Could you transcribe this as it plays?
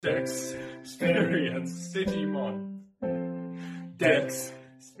Dex Experience Digimon. Dex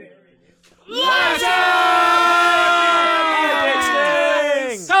Experience.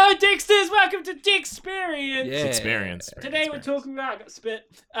 Hello, Dixters! Welcome to Dixperience! Yeah. Experience. Today we're talking about... I got spit.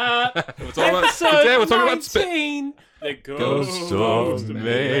 Today we're talking about spit. 19, The Ghost Ghost of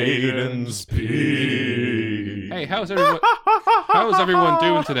Maiden's Peak. Hey, how's everyone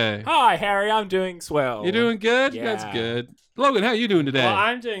doing today? Hi, Harry. I'm doing swell. You doing good? Yeah. That's good. Logan, how are you doing today? Well,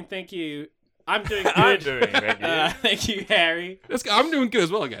 I'm doing... Thank you. I'm doing good. I'm doing good. Thank you, Harry. I'm doing good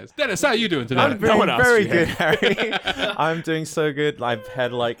as well, guys. Dennis, how are you doing today? I'm doing one asked very you. good, Harry. I'm doing so good. I've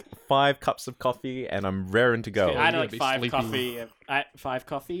had like 5 cups of coffee and I'm raring to go. I had you're like gonna be 5 sleepy.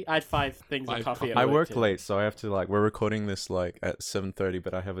 coffee. I had 5 things of 5 coffee. coffee. At I work work today. late, so I have to we're recording this like at 7:30,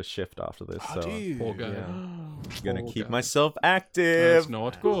 but I have a shift after this, so Poor guy. yeah. I'm gonna Poor keep guy. myself active. That's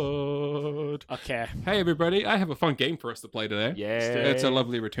not good. Okay. Hey, everybody. I have a fun game for us to play today. Yeah. It's a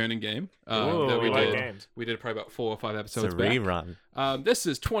lovely returning game Ooh, that we we like did. games. We did probably about 4 or 5 It's a episodes back. rerun. This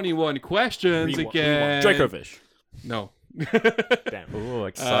is 21 questions again. Dracovish. No. Damn. Ooh,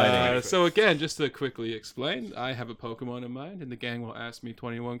 exciting. So again, just to quickly explain, I have a Pokemon in mind, and the gang will ask me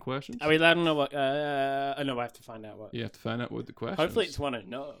 21 questions. Are we allowed to know what... I know I have to find out what... You have to find out what the questions. Hopefully it's one I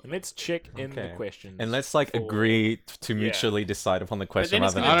know. Let's check in the Okay. questions. And let's agree to mutually decide upon the question then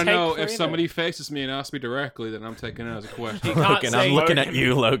it's rather I than. gonna don't know take if forever. somebody faces me and asks me directly, then I'm taking it as a question. You can't Logan, say... I'm looking at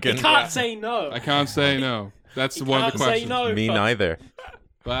you, Logan. You can't say no. I can't say no. That's You one of the can't say questions. no. Me but- neither.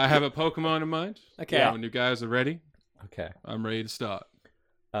 But I have a Pokemon in mind. Okay. When you guys are ready, Okay. I'm ready to start.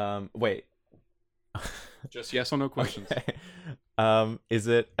 Wait. Just yes or no questions. Okay. Is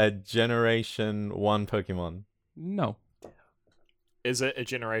it a Generation 1 Pokemon? No. Is it a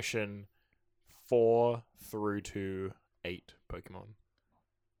generation 4 through to 8 Pokemon?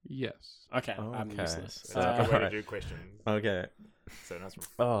 Yes. Okay, Oh, I'm okay. useless. That's a good way to Alright. do questions. Okay. So that's from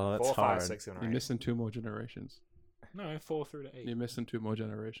Oh, that's 4, 5, hard. 6, 7, You're 8. missing 2 more generations. No, 4 through to 8. You're missing 2 more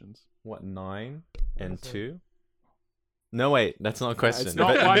generations. What, 9 and That's it. 2? No, wait, that's not a question. it's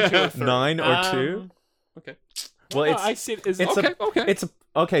not But- 1, 2, or 3. 9 or 2? Okay. Well, No, it's I said is it's Okay. Okay. it's a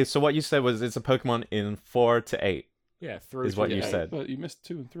okay. So what you said was it's a Pokemon in 4 to 8. yeah, through is what to you 8. said. But you missed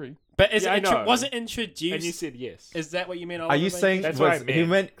 2 and 3. But is Yeah, I it know. was it introduced? And you said yes. Is that what you mean? Are you saying That's what I he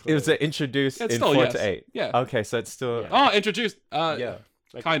meant it was clearly. introduced It's in still 4 yes. to 8? Yeah. Okay, so it's still Yeah. Oh, introduced. yeah,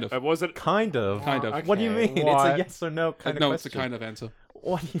 Like, kind of. Was it? kind of. Kind of. Okay, What do you mean? It's what? a yes or no kind of no, question. it's a kind of answer.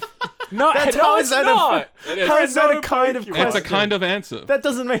 What do you... No, That's no, how it's is that not. How is that a kind of It's question? a kind of answer. That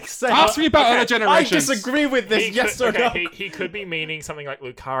doesn't make sense. Ask me about other I generations. disagree with this. He Yes could, or no? he could be meaning something like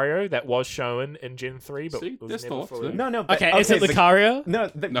Lucario that was shown in Gen 3, but See, was there's never thoughts fully... there. No, no. But, Okay, is it the- Lucario? No,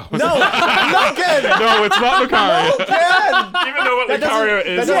 No. no, Logan. No, it's not Lucario. Logan. Even know what That doesn't- Lucario that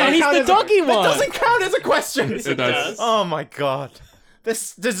is. doesn't Yeah, he's count the as a- doggy That one. doesn't count as a question. It does. Oh my god.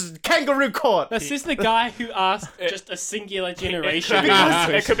 This is kangaroo court. This is the guy who asked just a singular generation.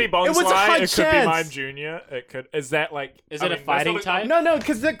 It could be It was a Bonsly, high it could be chance. Mime Junior. It could. Is that like? Is it a that's fighting not type? No,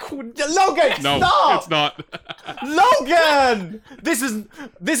 because Logan, No, stop! it's not. Logan, this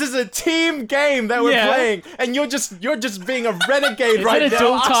is a team game that we're Yeah. playing, and you're just being a renegade Is right it a now,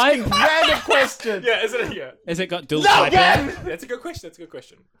 dual asking type? random questions. Yeah, is it? Yeah, Is it got dual typing? Logan. that's a good question. That's a good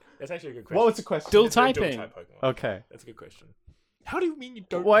question. That's actually a good question. What was the question? Dual Is it a typing. type Pokemon? Okay. That's a good question. How do you mean you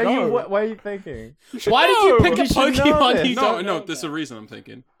don't Why are know? you? Why are you thinking? Why did you pick a You should know Pokemon this. you No, don't no, know? there's a reason I'm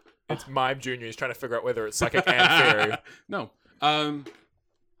thinking. It's Mime Junior. He's trying to figure out whether it's psychic and fairy. No.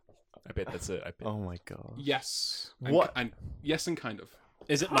 I bet that's it. I bet. Oh my god. Yes. And, What? And yes, and kind of.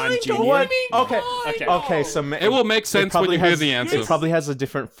 Is it Mime Junior? What? Okay. Okay. Okay. So It will make sense when you hear the answer. It probably has a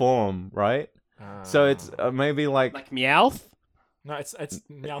different form, right? So it's maybe like. Like Meowth? no, it's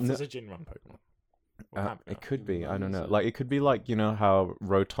Meowth no. is a Gen 1 Pokemon. Well, can't be It Meowth. could be. I don't know. Like it could be like how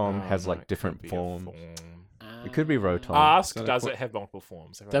Rotom Oh, has no, like it different could be a forms. form. It could be Rotom. Ask, So does that- it have multiple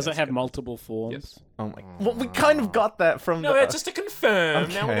forms? Does it have multiple? multiple forms? Yes. Oh my. Well, we kind of got that from No, the. just to confirm.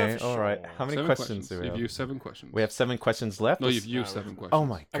 Now we know Okay. for All right. sure. How many 7 questions do we You've have? used 7 questions. We have 7 questions left. No, Or you've s- used No, 7 questions. Oh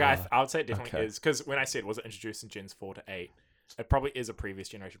my god. Okay, I would say it definitely Okay. is because when I said was it introduced in Gens 4 to 8, it probably is a previous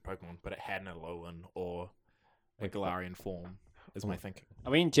generation Pokemon, but it had an Alolan or a Galarian form. Is my thinking.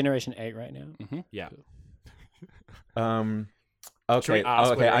 Are we in Generation 8 right now? Yeah. Okay. we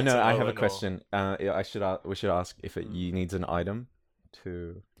ask Okay. whether I know. it's I an have a Alolan or- question. I should. We should ask if it needs an item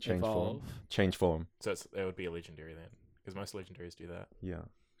to change form. Evolve. Change form. So it would be a legendary then, because most legendaries do that. Yeah.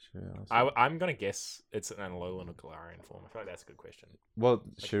 Should we ask? I'm gonna guess it's an Alolan or Galarian form. I feel like that's a good question. Well,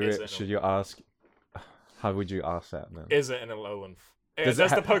 is it should you ask? How would you ask that then? Is it an Alolan? Does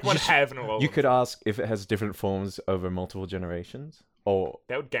Does it the ha- Pokemon you sh- have an Alolan? You could form? ask if it has different forms over multiple generations, or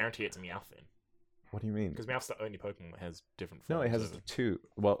That would guarantee it's Meowth then. What do you mean? Because Meowth's the only Pokemon that has different No, forms. it has of 2.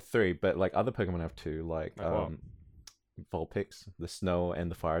 Well, 3, but like other Pokemon have 2, like Like what? Vulpix, the snow and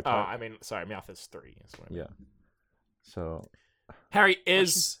the fire Oh, type. I mean, sorry, Meowth is 3. Is what I mean. Yeah. So Harry,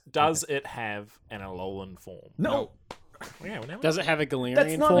 does it have an Alolan form? no. Yeah, well, Does it have a Galarian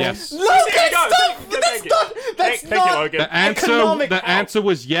That's not. form? Yes. Logan, go, stop! thank- That's thank you. not. That's Thank you, not. Logan. The answer, Economic- the answer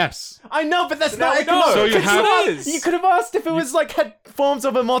was yes. I know, but that's So now not we know. economic. So you It's have- not- It is. You could have asked if it was like had forms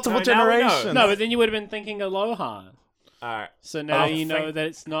over multiple No, now we know. generations. No, but then you would have been thinking Aloha. Alright. So now Oh, you know thank- that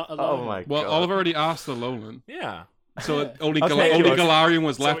it's not Aloha. Oh my Well, god. Oliver already asked the Alolan, Yeah. so only Okay, only look. Galarian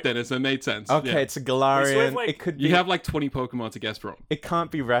was So left we- then, so it made sense. Okay, Yeah. it's a Galarian. like- it could be. You have like 20 Pokemon to guess from. It can't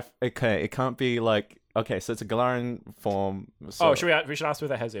be Okay, it can't be like. Okay, so it's a Galarian form. So Oh, we should ask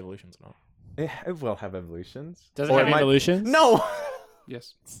whether it has evolutions or not. it will have evolutions. Does it Or have might- evolutions? No.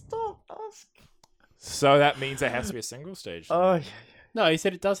 Yes. Stop asking. So that means it has to be a single stage. Oh, yeah. No, he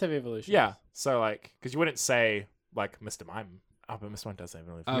said it does have evolutions. Yeah. So like, because you wouldn't say like Mr. Mime. Oh, but Mr. Mime does have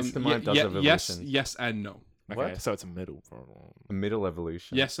evolutions. Mr. Mime does have yes, evolutions. yes, and no. Okay, what? so it's a middle problem. A middle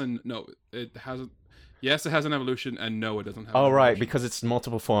evolution. Yes and no. It hasn't. Yes, it has an evolution, and no, it doesn't have. Oh an right, evolution. because it's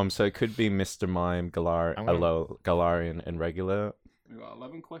multiple forms, so it could be Mr. Mime, I'm gonna- Galarian, and regular. We got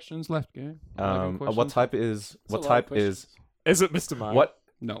 11 questions left, game. 11 What questions. type is? That's a What lot of type questions. is? Is it Mr. Mime? What?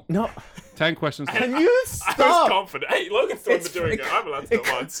 No. No. 10 questions. Can you I was stop? confident. Hey, Logan's the one It's doing it. freak- I'm allowed to do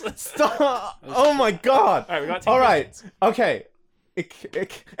it once. Stop! Oh my god! Alright, we got 10 All right. questions. Okay.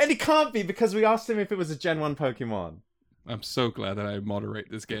 And it can't be because we asked him if it was a Gen 1 Pokemon. I'm so glad that I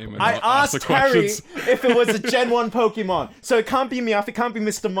moderate this game and I not ask the asked Harry questions. if it was a Gen 1 Pokemon. So it can't be Meowth, it can't be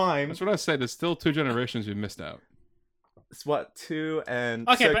Mr. Mime. That's what I said. There's still 2 generations you missed out. It's what, 2 and...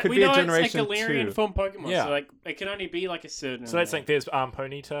 Okay, so it but could we be know a it's like Generation Galarian 2. form Pokemon. Yeah. So like it can only be like a certain. So let's think there's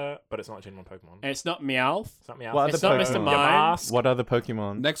Ponyta, but it's not a Gen 1 Pokemon. And it's not Meowth. It's not Meowth. What It's other not Pokemon? Mr. Mime. Yamask. What other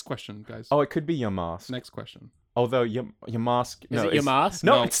Pokemon? Next question, guys. Oh, it could be Yamask. Next question. Although Yamask... Is it Yamask?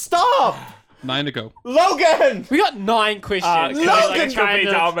 No, No. stop! 9 to go. Logan! We got 9 questions. It Logan! could be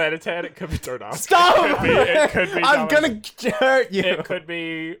Darmanitan. It could be Darmanitan. Stop! It could be I'm Darmanitan. gonna hurt you. It could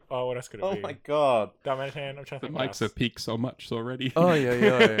be. Oh, what else could it Oh be? my god. Darmanitan. I'm trying to The think. mics have peaked so much already. Oh,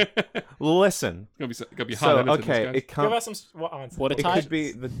 yeah. Listen. Gonna be So, hard edited, okay, guys. it Give can't... us some. What answer? Water It type. could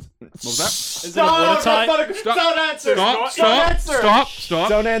be the... What was that? Is it a water type? Don't answer! Stop! Stop! Stop!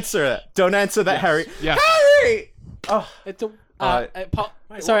 Don't answer it. Don't answer that, Harry. Yes. Harry! Oh, It's a. Uh,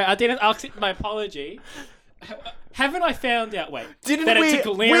 Sorry, I didn't ask it. My apology. Haven't I found out? Wait, didn't that we? it's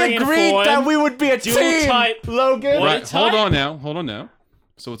a We Galarian agreed form, that we would be a dual team, type, Logan. What? Right, type? hold on now.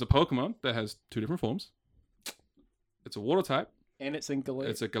 So it's a Pokemon that has 2 different forms. It's a water type, and it's in Galarian.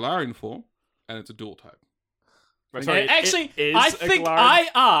 it's a Galarian form, and it's a dual type. Wait, And actually, it is I a think Galarian- I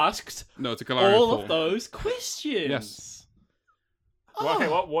asked No, it's a Galarian all form. of those questions. Yes. Well, okay,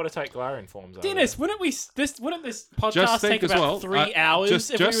 Oh. what water type Galarian forms are Dennis, there? wouldn't this podcast Just think take as about well. 3 hours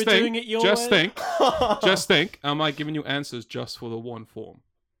if we were doing it your Just way? think. Just think. Am I giving you answers just for the one form?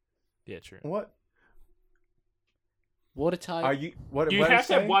 Yeah, true. What Water type. are you? What? You what are have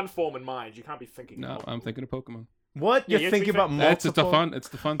to have saying? one form in mind. You can't be thinking. No, multiple. I'm thinking of Pokemon. What Yeah, you're you have to thinking be about think- multiple? It's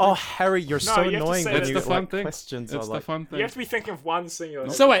the fun thing. Oh, Harry, you're No, so you have to annoying say when that you it's the fun like thing. questions It's are the like. fun thing. You have to be thinking of one singular.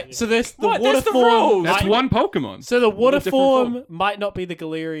 So wait, so there's the What? water That's the form. rules! That's might- one Pokemon. So the water different form form. might not be the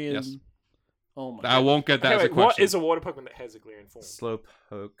Galarian. Yes. Oh my. I won't get that Okay, as a wait, what question. is a water Pokemon that has a Galarian form?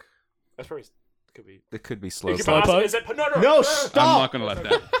 Slowpoke. That's probably could be. It could be You Slowpoke. could ask, Slowpoke? is it no No, I'm stop! not gonna let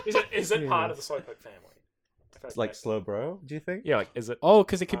that. is it part of the Slowpoke family? It's like Slowbro. Do you think? Yeah, like is it? Oh,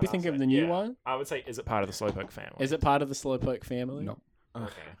 because it could be I'd thinking of say, the new yeah. one. I would say, is it part of the Slowpoke family? Is it part of the Slowpoke family? No. Okay.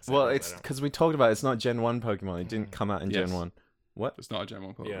 Well, so it's later. because we talked about it's not Gen 1 Pokemon. It didn't come out in Yes. Gen 1. What? It's not a Gen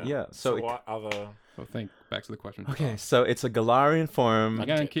 1 Pokemon. Yeah. Yeah. So So, it, what other? So think back to the question. okay, so it's a Galarian form.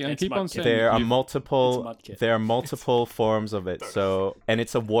 Again, It's keep on Mudkip. saying. There are you- It's multiple. Mudkip. There are multiple forms of it. So, and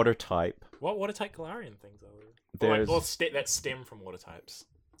it's a water type. What water type Galarian things are there? Or, There's like, that stem from water types.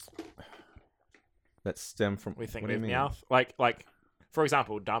 that stem from. We think what do with you mean? Meowth, like for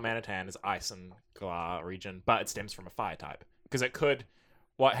example, Darmanitan is ice and Galar region, but it stems from a fire type because it could.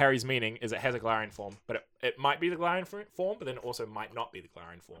 What Harry's meaning is it has a Galarian form, but it might be the Galarian form, but then it also might not be the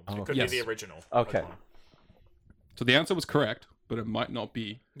Galarian form. So Oh, it could yes. be the original. Okay. Pokemon. So the answer was correct, but it might not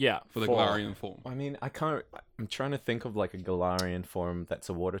be Yeah. for the Galarian form. I mean, I can't. I'm trying to think of like a Galarian form that's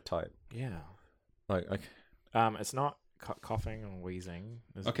a water type. Yeah. Like, It's not coughing or wheezing.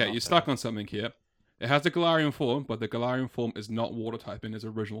 It's Okay, not you're that. stuck on something here. It has the Galarian form, but the Galarian form is not water type, and its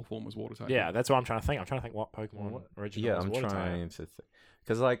original form was water type. Yeah, that's what I'm trying to think. I'm trying to think what Pokemon original yeah, was I'm water trying type. to.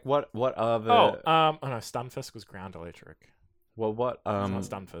 Because like, what other? Oh no, Stunfisk was ground electric. well, what It's not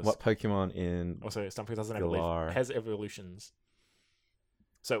Stunfisk. what Pokemon in? Also, Stunfisk doesn't have Galar. has evolutions.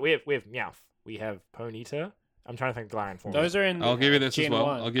 So we have Meowth, we have Ponyta. I'm trying to think of Galarian form. Those are in. I'll give you this as Gen well.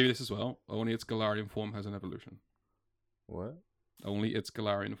 1. I'll give you this as well. Only its Galarian form has an evolution. What? Only its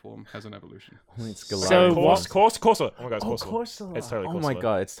Galarian form has an evolution. Only it's So Galarian. what- Corsola. Oh my god, it's Oh, Corsola. Corsola. It's totally Oh my Corsola.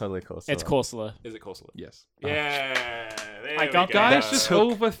 god, it's totally Corsola. It's Corsola. Is it Corsola? Yes. Yeah. there I we got go. Guys, That just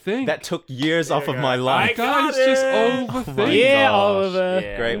took- overthink. That took years There off you of go. my life. Guys, just it. overthink. my Yeah, gosh. Oliver.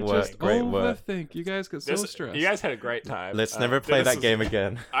 Yeah. Great work, Just great work. overthink. You guys get so stressed. You guys had a great time. Let's never play this that game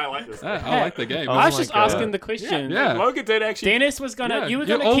again. I like this. Yeah, I like the game. Oh I was my just God. asking the question. Yeah. Logan did actually. Dennis was gonna. Yeah, You were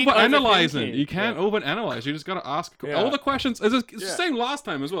you're gonna keep overanalyzing. overthinking. You can't overanalyze. You just gotta ask Yeah. all the questions. It's the Yeah. same last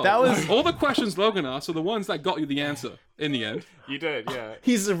time as well. That was- all the questions Logan asked are the ones that got you the answer in the end. You did, yeah.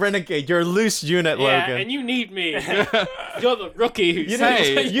 He's a renegade. You're a loose unit, Yeah, Logan. and you need me. You're the rookie who's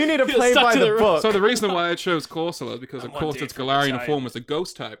Hey, you need to you're play stuck by to the rook. book. So the reason why I chose Corsola is because of one course day its from Galarian inside. form is a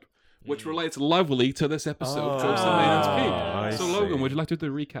ghost type, which relates lovely to this episode, Ghost of I Maiden's Peak. So see. Logan, would you like to do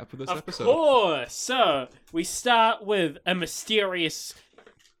the recap for this Of episode? course. So we start with a mysterious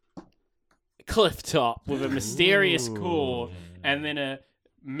cliff top with a mysterious core, and then a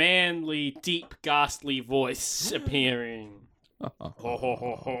manly, deep, ghastly voice appearing. Ho, ho,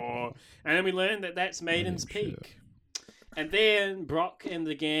 ho, ho. And then we learn that that's Maiden's Peak. And then Brock and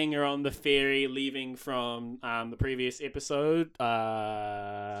the gang are on the ferry leaving from the previous episode,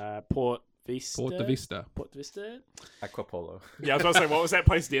 Port Vista. Port de Vista. Port Vista. Aquapolo. Yeah, I was about to say, what was that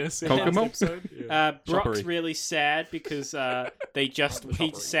place Dennis said last Kokomo? episode? Yeah. Brock's Shoppery. really sad because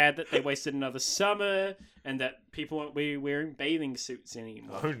he's sad that they wasted another summer and that people won't be wearing bathing suits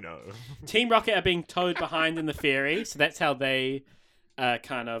anymore. Oh no. Team Rocket are being towed behind in the ferry, so that's how they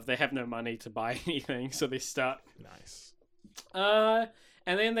they have no money to buy anything, so they start. Nice. And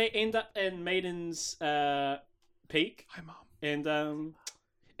then they end up in Maiden's Peak. Hi, Mom. And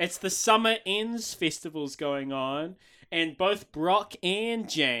it's the Summer Ends festivals going on, and both Brock and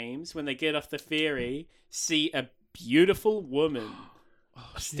James, when they get off the ferry, see a beautiful woman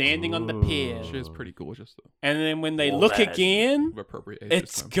standing on the pier. She is pretty gorgeous, though. And then when they look again, Of appropriate age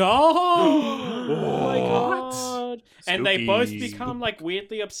it's this time. gone. Oh my God. And they both Spooky. become like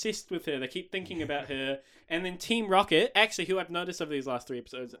weirdly obsessed with her. They keep thinking about her. And then Team Rocket, actually, who I've noticed over these last 3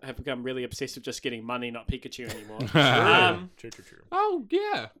 episodes, have become really obsessed with just getting money, not Pikachu anymore. True. Oh,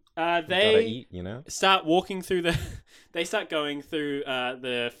 yeah. Gotta They eat, you know? start walking through the. They start going through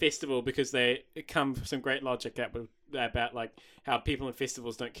the festival because they come with some great logic about like how people in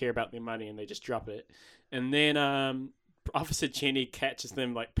festivals don't care about their money and they just drop it. And then Officer Jenny catches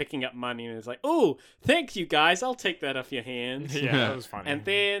them like picking up money and is like, "Oh, thank you guys, I'll take that off your hands." Yeah, that was funny. And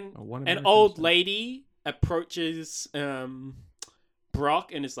then One an American old cent. lady approaches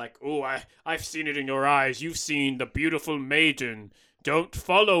Brock and is like, "Oh, I've seen it in your eyes. You've seen the beautiful maiden. Don't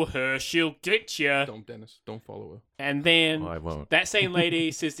follow her. She'll get you." Don't, Dennis. Don't follow her. And then Oh, I won't. that same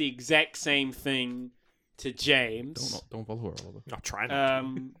lady says the exact same thing to James. Don't follow her, Oliver. I'll try not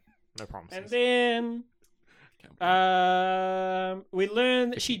Um, to. No promises. and then we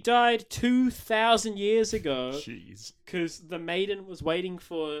learn that she died 2,000 years ago Jeez. because the maiden was waiting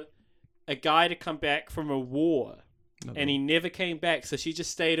for a guy to come back from a war. No, And he never came back, so she just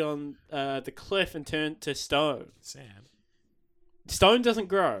stayed on the cliff and turned to stone. Sad. Stone doesn't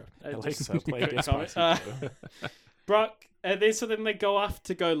grow. I like Just- so play Dead comment. Spicy. Brock, and then so then they go off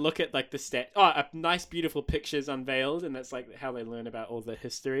to go look at like the a nice beautiful pictures unveiled, and that's like how they learn about all the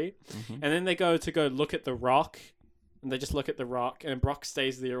history. Mhm. And then they go look at the rock, and they just look at the rock, and Brock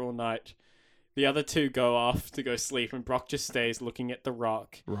stays there all night. The other two go off to go sleep, and Brock just stays looking at the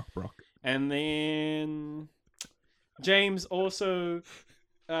rock. Rock. And then James also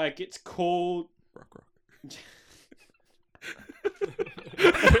gets called. Rock.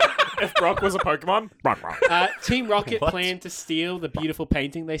 If Brock was a Pokemon, Brock. Team Rocket What? planned to steal the beautiful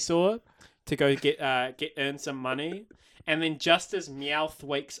painting they saw to go earn some money, and then just as Meowth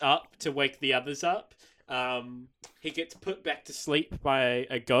wakes up to wake the others up, he gets put back to sleep by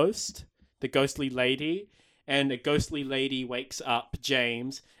a ghost, the ghostly lady, and a ghostly lady wakes up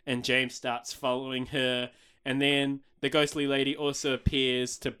James, and James starts following her, and then the ghostly lady also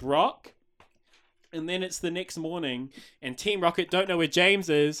appears to Brock. And then it's the next morning, and Team Rocket don't know where James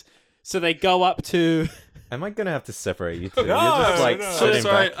is, so they go up to. Am I gonna have to separate you two? No, You're just like no. sitting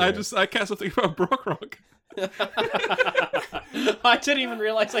Sorry, back I here. can't stop thinking about Brock Rock. I didn't even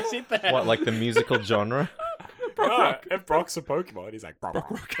realize I said that. What, like the musical genre? No, if Brock's a Pokemon, he's like Brock.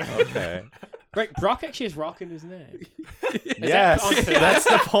 Okay. Right, Brock actually has rock in his name. Yes, on purpose? that's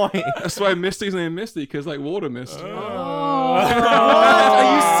the point. That's why Misty's named Misty, because like water mist. What?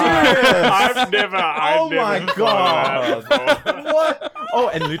 Are you I've never. Oh my never God. thought of that before. What? Oh,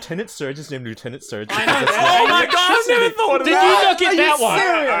 and Lieutenant Surge is named Lieutenant Surge. I know because it's that. Oh my God! I've never thought of Did that. you not get Are you that one?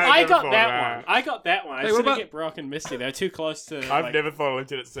 serious? I never got thought that of one. I got that one. I Hey, just what didn't about- get Brock and Misty. They're too close to. I've like- never thought of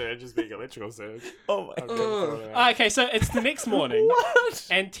Lieutenant Surge as being electrical surge. Oh my I've never thought of that. Okay, so it's the next morning. What?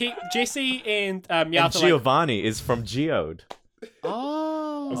 And Jesse and And Meowth are like, Giovanni is from Geode.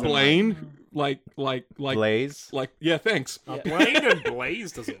 oh. Blaine, like, Blaze. yeah, thanks. Blade and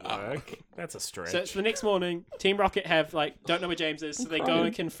Blaze doesn't work. That's a stretch. So it's the next morning. Team Rocket have don't know where James is, so they go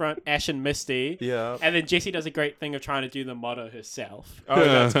and confront Ash and Misty. Yeah. And then Jessie does a great thing of trying to do the motto herself. Oh,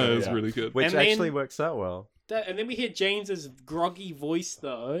 that's good, It's yeah. really good. Which And then- actually works out well. And then we hear James's groggy voice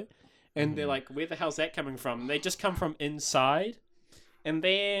though, and they're like, "Where the hell's that coming from?" And they just come from inside. And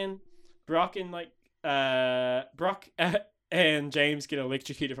then Brock and Brock and James get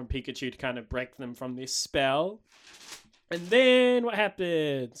electrocuted from Pikachu to kind of break them from this spell. And then what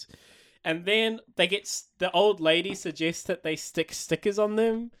happens? And then the old lady suggests that they stick stickers on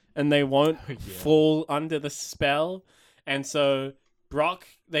them and they won't fall under the spell. And so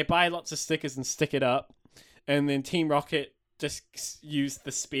they buy lots of stickers and stick it up. And then Team Rocket just use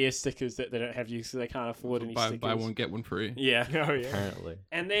the spear stickers that they don't have use, so they can't afford any stickers. Buy one, get one free. Yeah. Oh yeah. Apparently.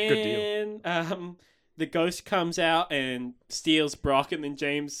 And Good then the ghost comes out and steals Brock, and then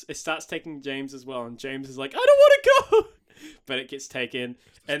it starts taking James as well. And James is like, I don't want to go! But it gets taken.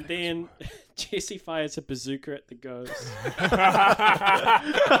 And then Jesse fires a bazooka at the ghost.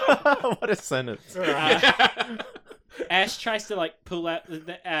 What a sentence. Ash tries to pull out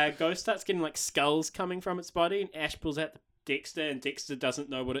the ghost starts getting skulls coming from its body, and Ash pulls out the Dexter, and Dexter doesn't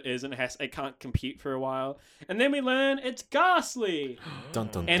know what it is, and it can't compute for a while. And then we learn it's Ghastly, Dun,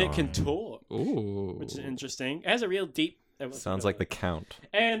 dun, and it can dun. talk, Ooh. which is interesting. It has a real deep. Sounds like the Count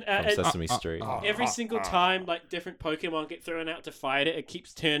and from Sesame Street. every single time different Pokemon get thrown out to fight it, it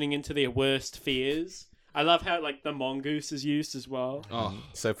keeps turning into their worst fears. I love how the mongoose is used as well. Oh,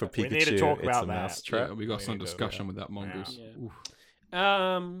 So for We Pikachu, need to talk it's about a that. mousetrap. yeah, we got We some need to- discussion with that mongoose. Yeah. Oof.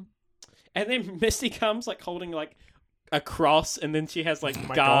 And then Misty comes holding a cross, and then she has my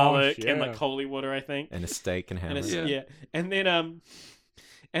garlic gosh, and yeah. holy water, I think. And a steak and hammer. And Yeah.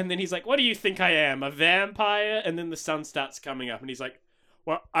 and then he's like, "What do you think I am, a vampire?" And then the sun starts coming up, and he's like,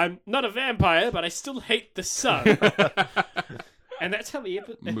 "Well, I'm not a vampire, but I still hate the sun." And that's how the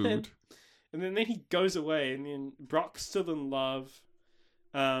episode. Mood. And then he goes away, and then Brock's still in love.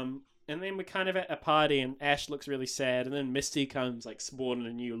 And then we're kind of at a party, and Ash looks really sad, and then Misty comes sporting a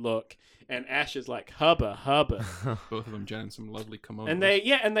new look, and Ash is like, "Hubba hubba," Both of them getting some lovely kimonos.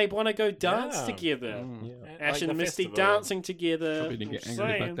 and they want to go dance Yeah. together. Mm. Yeah. Ash Like and the Misty festival. dancing together. Probably didn't get I'm angry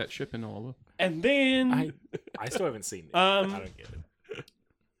saying. about that shipping all. And then I still haven't seen it. I don't get it.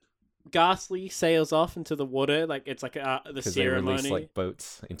 Ghastly sails off into the water, it's the Because they release ceremony.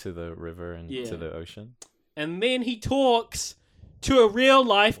 boats into the river and Yeah. to the ocean. And then he talks to a real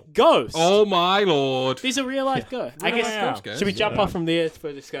life ghost. Oh my lord! He's a real life ghost. I Yeah. guess. Yeah. Guys. Should we jump off from there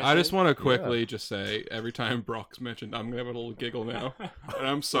for discussion? I just want to quickly just say every time Brock's mentioned, I'm gonna have a little giggle now, and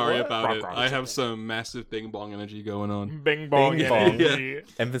I'm sorry What? about Brock, it. Brock, I it's have okay. some massive bing bong energy going on. Bing bong. Bing bong. energy.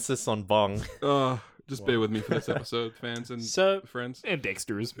 Emphasis on bong. Just bear with me for this episode, fans and So- friends. And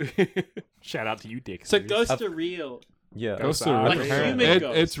Dexter's. Shout out to you, Dexter. So ghosts are real. Yeah. Ghosts Ghosts are are real. Like real. human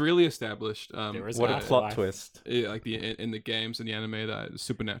ghosts. It's really established. There is What a Afterlife. plot twist. Like in the games and the anime, that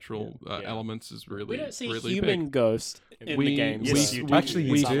supernatural Yeah. elements is really We don't see really human big. ghosts in We- the games. Yes, though. you do. Actually,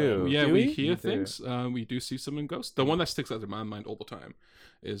 you It's do. Yeah, Do we we? hear You do. things. We do see some in Ghost. The one that sticks out in my mind all the time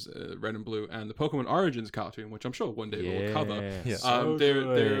is Red and Blue and the Pokemon Origins cartoon, which I'm sure one day we'll cover. Yeah. So there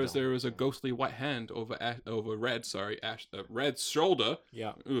good. was a ghostly white hand over Red's shoulder.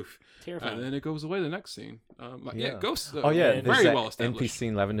 Yeah. Oof. Terrifying. And then it goes away the next scene. Yeah. Ghosts. Oh yeah, and there's very that well established. NPC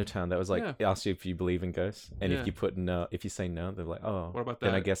in Lavender Town that was Yeah. asks you if you believe in ghosts, and Yeah. if you put no, if you say no, they're like, oh, What about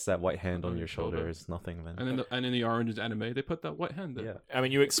then I that? guess that white hand on On your your shoulder shoulder. is nothing then. And in the Origins anime, they put that white hand there. yeah, I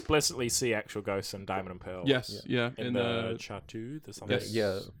mean, you explicitly see actual ghosts in Diamond and Pearl. Yes. Yeah. In the Chateau, there's something. Yes.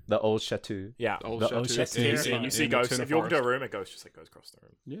 yeah, the old chateau. Yeah. The old The old chateau chateau. in- Yeah, in- you see in the ghosts. Tuna If you walk into a Forest. room, a ghost just goes across the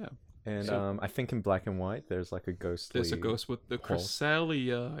room. Yeah. And So- I think in black and white, there's like a ghostly. There's a ghost with the hole.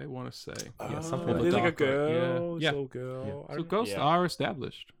 Chrysalia, I want to say. Yeah, something like there's like a dark, right? girl, Yeah. little girl. I So don't- ghosts yeah. are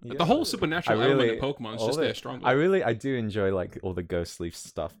established. Yeah. The whole supernatural I element really- in Pokemon is all just there it- strongly. I do enjoy like all the ghostly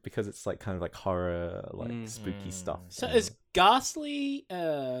stuff because it's like kind of like horror, like spooky stuff. So and- is Ghastly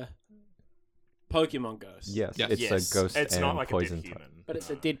Pokemon ghost? yes, Yes. it's Yes. a ghost It's and not like poison a dead type. human. But it's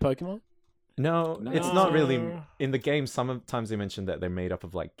a dead Pokemon? No, No. it's not really. In the game, sometimes they mention that they're made up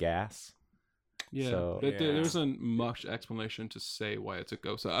of like gas. Yeah, So- there isn't much explanation to say why it's a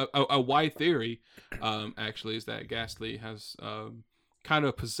ghost. A wide theory, actually, is that Ghastly has kind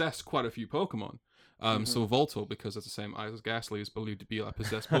of possess quite a few Pokemon. So Voltorb, because it's the same eyes as Ghastly, is believed to be a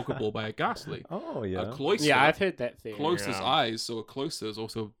possessed Pokeball by a Ghastly. Oh yeah. Cloyster, Yeah, I've heard that theory. Cloyster's Yeah. eyes, so a Cloyster is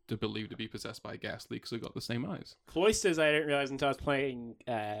also believed to be possessed by a Ghastly because they got the same eyes. Cloisters, I didn't realize until I was playing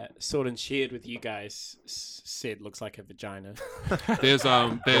Sword and Shield with you guys. Said looks like a vagina. There's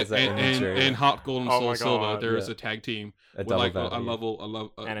There's that imagery. in Heart Gold and Oh Soul my Silver, God, there is yeah. a tag team A with double like value. And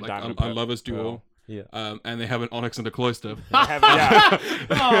a like Diamond a Pearl. lovers duo. Yeah. And they have an Onyx and a Cloyster. Yeah.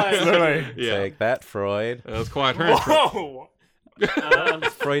 Oh, Literally. Yeah, Take that, Freud. that's quite her. Whoa.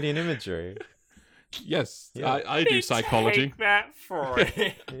 Freudian imagery. Yes, Yeah. I do psychology. Take that for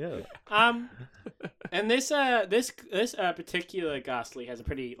it. Yeah. and this particular Ghastly has a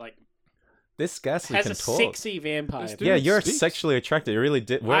pretty This Ghastly has can a talk. sexy vampire. This dude Yeah, you're speaks. sexually attracted. It really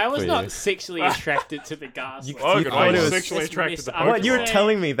did work I was for not you. sexually attracted to the Ghastly. You Logan, thought I it was was- sexually It's attracted missed- to I What would you were say-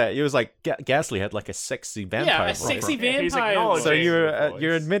 telling me that it was like Ghastly had like a sexy vampire Yeah, a voice. sexy He's vampire. acknowledging So voice. you're voice.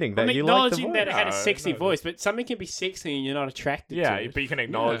 you're admitting that I'm you like the acknowledging voice. that it had a No, sexy no. voice, but something can be sexy and you're not attracted Yeah, to it. but you can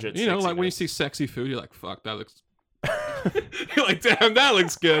acknowledge it. You know, like when you see sexy food, you're like, "Fuck, that looks." You're like, "Damn, that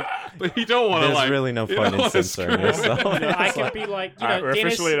looks good," but you don't want to There's like. really no you point don't in wanna censoring screw yourself. it. You know, I It's can like- be like, you All right, know, we're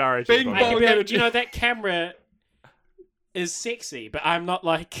Dennis, officially at RH. Bing I bong. can be like, energy. you know, that camera is sexy, but I'm not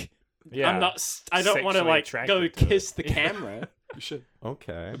like, Yeah. I'm not, I don't want to Sexually like attracted go to it. kiss the camera. You should.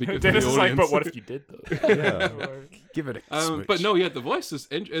 Okay. That'd be good for Dennis the is like, audience. but what if you did though? Yeah. Give it a But no, yeah, the voice is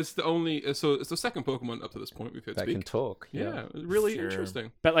it's the only so it's the second Pokemon up to this point we've heard that speak. can talk. Yeah, really Sure.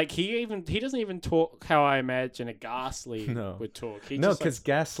 interesting. But like he doesn't even talk how I imagine a Ghastly No. would talk. He No, just, because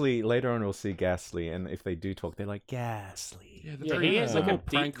Ghastly, later on we'll see Ghastly, and if they do talk, they're like, Ghastly. Yeah, Yeah, he has, like, a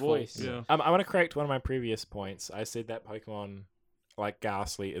deep voice. Yeah. I want to correct one of my previous points. I said that Pokemon, like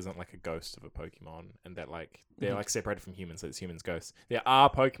Ghastly, isn't like a ghost of a Pokemon, and that like they're like separated from humans. So it's humans ghosts. There are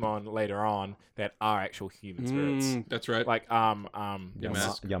Pokemon later on that are actual human spirits. That's right. Like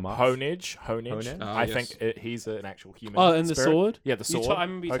Yamask. Yamask. Honedge. Honedge? Ah, I yes. think he's an actual human. Oh, and the spirit. sword? Yeah, the You sword. I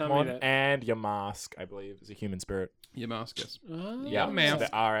remember you telling me Pokemon that. and Yamask, I believe, is a human spirit. Yamask, yes. Oh. Yeah, man. so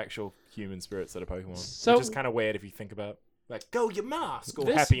there are actual human spirits that are Pokemon. So- which is kind of weird if you think about like go Yamask or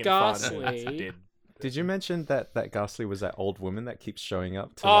This happy and fun. Ghastly- And that's dead. Did you mention that Ghastly was that old woman that keeps showing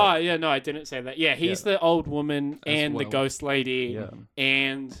up? To Oh like, yeah, no, I didn't say that. Yeah, he's the old woman and the well. ghost lady, Yeah.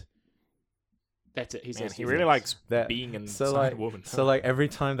 and that's it. He Man, says he his really names. likes That- being in so inside like, a woman. so like every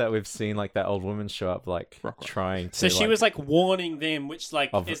time that we've seen like that old woman show up, like Rock, rock. trying to. So she was like warning them, which like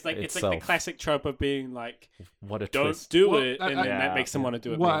Of is like it's like itself. the classic trope of being like, what a don't twist. do Well, it, I- and I- then that Yeah. makes them want to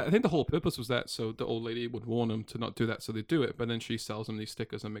do it. Well, more. I think the whole purpose was that so the old lady would warn them to not do that, so they do it. But then she sells them these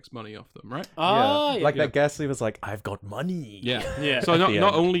stickers and makes money off them, right? Oh, yeah. Like Yeah. that Ghastly was like, I've got money. Yeah. Yeah. So not the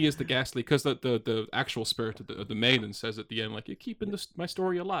not end. only is the Ghastly, because the actual spirit of the maiden says at the end, like, you're keeping my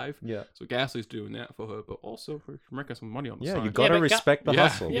story alive. Yeah. So Ghastly's doing that for her, but also for making some money on the Yeah, side. you gotta but respect the Yeah.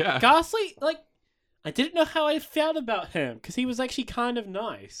 hustle. yeah, Yeah. Ghastly, like, I didn't know how I felt about him because he was actually kind of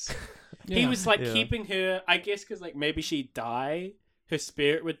nice. He Yeah. was like Yeah. keeping her, I guess, because like maybe she'd die, her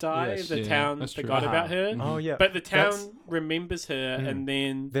spirit would die. Yes. The Yeah, town that's true. forgot about her, Oh yeah. but the town That's- remembers her, and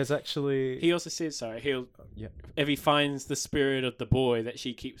then There's actually. he also says, sorry, he'll Yeah. if he finds the spirit of the boy that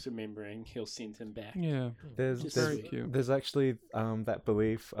she keeps remembering, he'll send him back. Yeah. There's Just there's, very cute. there's actually that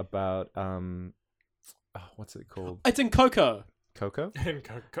belief about what's it called? It's in Coco. Coco? And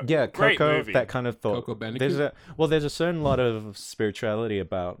Yeah, great Coco. movie. That kind of thought. Coco Bandicoot? There's a certain lot of spirituality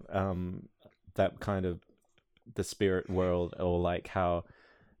about that kind of the spirit world, or like how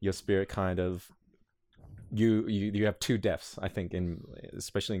your spirit kind of you have two deaths. I think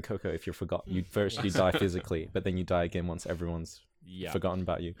especially in Coco, if you're forgotten, you die physically, but then you die again once everyone's Yeah. forgotten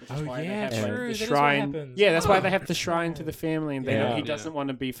about you. Which is why they have, true. like, That the is what shrine. happens. Yeah, that's why they have the shrine to the family, and they know Yeah. he doesn't want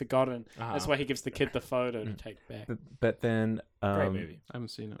to be forgotten. Uh-huh. That's why he gives the kid the photo to take back. But then Great movie. I haven't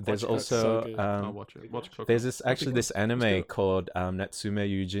seen it. there's Watch it, it's also so good. I'll watch it. Watch Coco. there's this That'd be this cool. Let's do anime it. called Natsume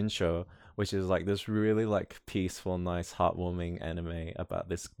Yujinsho, which is like this really like peaceful, nice, heartwarming anime about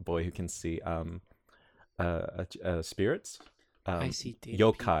this boy who can see spirits. I see dead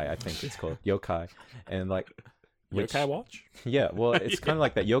Yokai, I think it's called yokai, and like which- Yokai Watch? yeah, well, it's kind of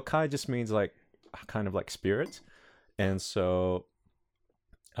like that. Yokai just means like kind of like spirit, and so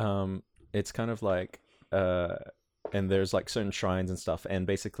it's kind of like and there's like certain shrines and stuff, and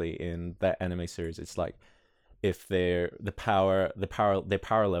basically in that anime series, it's like if their power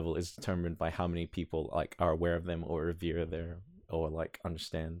level is determined by how many people like are aware of them or revere their or like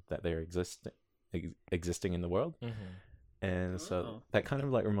understand that they're existing in the world. And so Oh. that kind of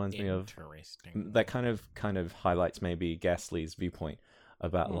like reminds me of Interesting. that kind of highlights maybe Ghastly's viewpoint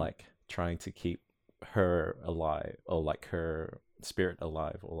about like trying to keep her alive, or like her spirit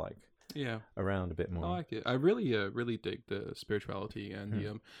alive, or like Yeah, around a bit more. I like it. I really dig the spirituality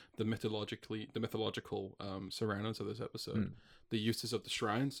and the mythological surroundings of this episode. The uses of the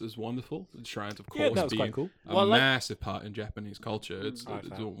shrines is wonderful. The shrines, of course, that was being quite cool. a Well, like- massive part in Japanese culture. It's I like the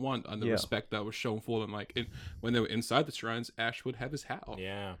that. one and the Yeah. respect that was shown for them. Like when they were inside the shrines, Ash would have his hat off.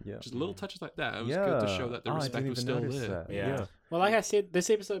 Yeah. Yeah. Just little touches like that. It was yeah. good to show that the Oh, I respect didn't was even still notice there. that. Yeah. Well, like I said, this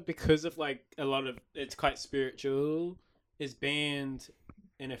episode, because of like a lot of it's quite spiritual, is banned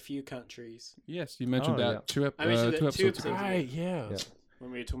in a few countries. Yes, you mentioned Oh, that yeah. two I mentioned two that two episodes ago. episodes. Right. Yeah. Yeah. When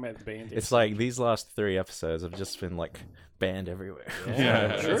we were talking about the band. It's like these last 3 episodes have just been like banned everywhere.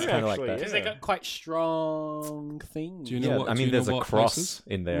 Yeah, true, it's kind of like actually, that. because they got quite strong things. Do you know Yeah, what? I do mean, you know there's a what cross places?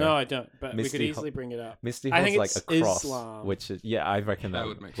 in there. No, I don't. But we Misty could Ho- easily bring it up. Misty I Hall's think like it's a cross, Islam. which is I reckon That that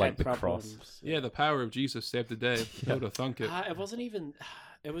would make like Had the cross. problems. Yeah, the power of Jesus saved the day. Who would have thunk it? It wasn't even.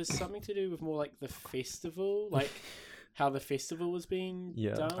 It was something to do with more like the festival, like how the festival was being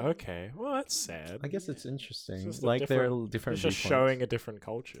Yeah. done. Okay. Well, that's sad. I guess it's interesting. It's just a Like there are different- different. It's just viewpoints. showing a different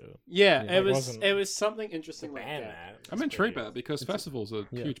culture. Yeah, Yeah. it It was. wasn't- It was something interesting like Ban that. that. I'm That's intrigued pretty- by it because festivals are a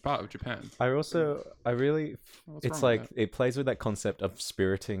Yeah. huge part of Japan. I really. What's It's wrong with like that? it plays with that concept of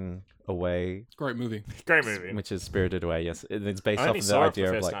spiriting away, Great movie. Great movie. which is Spirited Away. Yes, it's based I off only of the saw it for the idea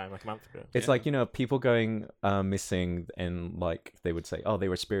of first like. time like a month ago. It's Yeah. like, people going missing and like they would say, oh, they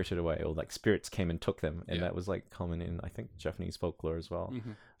were spirited away, or like spirits came and took them. And Yeah. that was like common in, I think, Japanese folklore as well.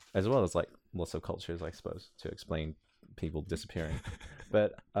 Mhm. As well as like lots of cultures, I suppose, to explain people disappearing.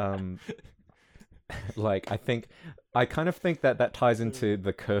 But like I kind of think that ties into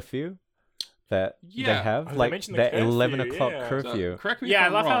the curfew that they Yeah. have, Oh, they like mentioned the that 11 curfew, o'clock yeah. So, curfew. correct me Yeah, I if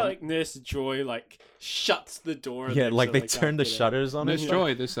I'm love wrong. how like Nurse Joy like shuts the door. and Yeah, then like so they can't turn the get out. shutters on. Miss and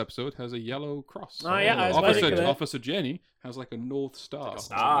Joy this episode has a yellow cross. Oh, yeah, I was waiting for Officer, that. Officer Jenny has like a north star.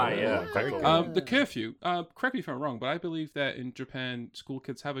 Yeah. Very Cool. good. The curfew. Correct me if I'm wrong, but I believe that in Japan, school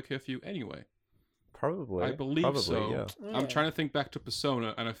kids have a curfew anyway. Probably. I believe Probably, so. yeah. I'm trying to think back to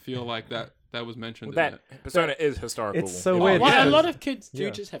Persona, and I feel like that was mentioned. Well, in it. that Persona is historical. It's so Oh, weird. Well, a because- lot of kids do Yeah.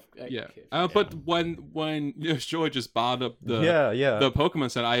 just have. Like, Yeah, curfew. but when Nurse Joy just barred up the yeah. the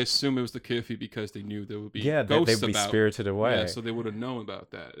Pokemon Center, I assume it was the curfew because they knew there would be Yeah, ghosts they'd be about. spirited away. Yeah, so they would have known about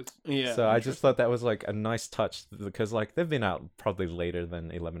that. yeah. So I just thought that was like a nice touch because like they've been out probably later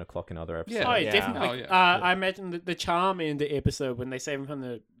than 11 o'clock in other episodes. Oh, yeah, Yeah. definitely. Oh, yeah. I imagine the charm in the episode when they save him from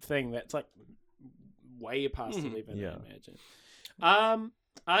the thing, that's like way past Mhm. 11, Yeah. I imagine.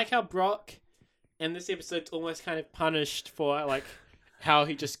 I like how Brock in this episode's almost kind of punished for like how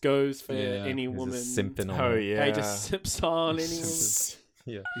he just goes for Yeah, any He's woman. just simping on Oh her. yeah. How he just sips on any woman. He's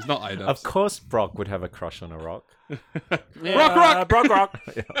Yeah. not Ida. Of course, Brock would have a crush on a rock. Yeah. Brock.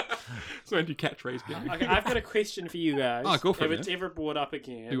 So when you catchphrase game. Okay, I've got a question for you guys. Ah, go for if it, it's man. ever brought up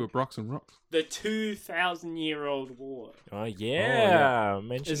again. Do a Brox and Rocks. The 2,000-year-old war. Oh yeah.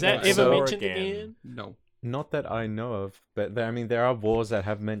 Mention Is that Yeah. ever So- mentioned again? No. Not that I know of, but there are wars that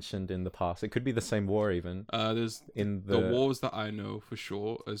have mentioned in the past. It could be the same war even There's in the wars that I know for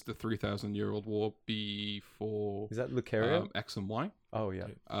sure is the 3,000-year-old war before Is that Lucaria? X and Y. Oh yeah,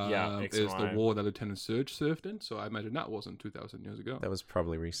 X and Is the Y. war that Lieutenant Surge served in. So I imagine that wasn't 2,000 years ago. that was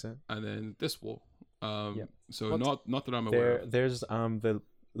probably recent. And then this war. Yeah. So What's- not that I'm aware of. There's the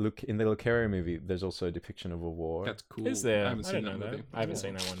in the Lucaria movie. There's also a depiction of a war. That's cool. Is there? I haven't seen don't that know movie. I haven't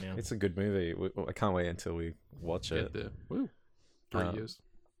seen that one now. It's a good movie. I can't wait until we watch it. Get there. Woo. 3 Um, years.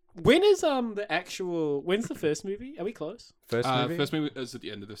 When is the actual? When's the first movie? Are we close? First movie. First movie is at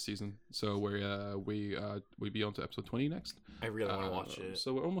the end of this season, so we be on to episode 20 next. I really want to watch it.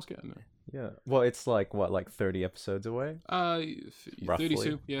 So we're almost getting there. Yeah. Well, it's like what, like 30 episodes away. Roughly.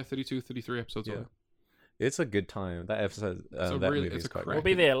 32, 32, 33 episodes Yeah. away. It's a good time. That episode, a that really- movie it's is a quite crack- We'll good.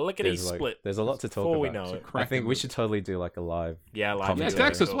 be there. Lickety There's, like, split. there's a lot to talk before we about. know it. I cracking think we movie. should totally do like a live. Yeah, like Comedy. Yeah, Yeah,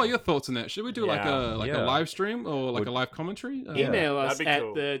 text us. What are your thoughts on that? Should we do like Yeah. a Yeah. live stream or like Would- a live commentary? Yeah. Email us that'd be at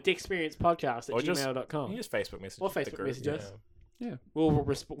cool. the DexperiencePodcast at Or just- gmail.com. You just Facebook message. Or the Facebook group, message us. Yeah. We'll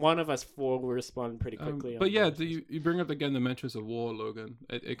one of us four will respond pretty quickly. But on yeah, the you bring up again the mentions of war, Logan.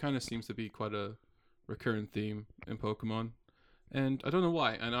 It kind of seems to be quite a recurring theme in Pokemon, and I don't know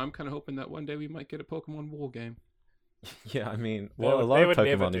why. And I'm kind of hoping that one day we might get a Pokemon war game, Yeah, I mean, They well, would- a lot they of would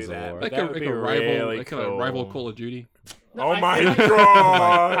never Pokemon do is a that, war. but like that a would like be a rival, really like a rival cool. Call of Duty. No, Oh I my feel like-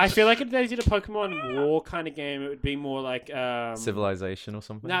 god! I feel like if they did a Pokemon War kind of game, it would be more like Civilization or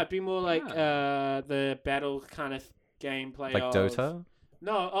something. No, it'd be more like Ah. the battle kind of gameplay, like of, Dota.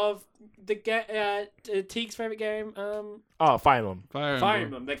 No, of the Teague's favorite game, Oh, Fire Emblem. Fire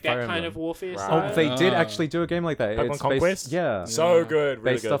Emblem, like that Fire kind Emblem. of warfare Right. style. Oh, they did Ah. actually do a game like that. Pokemon It's Conquest? based, yeah, So good,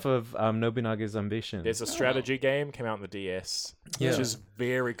 really based good. off of Nobunaga's Ambition. There's a strategy game came out on the DS, Yeah. which is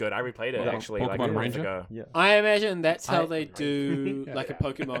very good. I replayed it Yeah. actually like a Pokemon month Ranger? ago. Yeah. I imagine that's how I- they do like a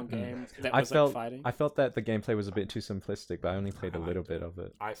Pokemon game that I was felt like fighting. I felt that the gameplay was a bit too simplistic, but I only played a little bit of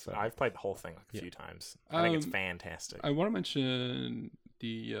it. I've played the whole thing like a few times. I think it's fantastic. I want to mention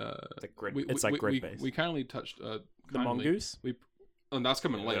the grid- we- it's we- like we- grid-based. We kindly touched the kindly- mongoose. And that's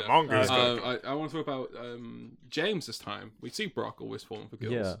coming later. mongoose. I want to talk about James this time. We see Brock always falling for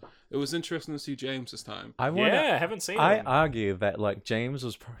girls. Yeah. It was interesting to see James this time. I want. Yeah, haven't seen I him. argue that like James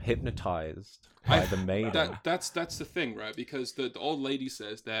was hypnotized by the maiden. That's the thing, right? Because the old lady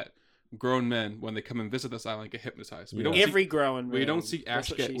says that grown men, when they come and visit this island, get hypnotized. We Yeah. don't Every see, growing we man. don't see Ash That's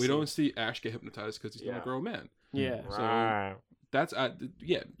what get she we said. don't see Ash get hypnotized because he's not Yeah. a grown man. Yeah. Right. That's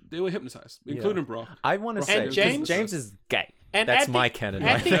yeah, they were hypnotized, including Brock. I want to And say 'cause James- James is gay. And That's at the- my canon.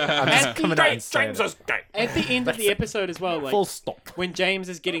 at Right? the- I'm at just the- coming out and saying James it. is gay. At the end of the episode as well, like Full stop. when James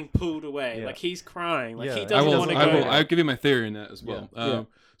is getting pulled away, Yeah. like he's crying, like Yeah. he I doesn't will- want to I go. will. I'll give you my theory in that as well. Yeah.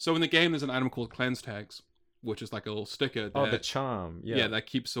 So in the game, there's an item called cleanse tags, which is like a little sticker. That, Oh, the charm. Yeah. that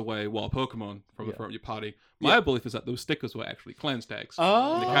keeps away wild Pokemon from the Yeah. front of your party. My belief is that those stickers were actually cleanse tags.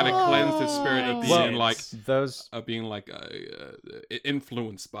 Oh, And they kind of cleanse the spirit of makes being like sense. Those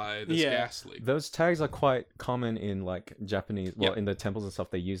influenced by this Yeah. ghastly. those tags are quite common in like Japanese. Well, Yeah. in the temples and stuff,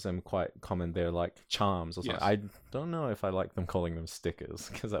 they use them quite common. They're like charms or something. Yes. I don't know if I like them calling them stickers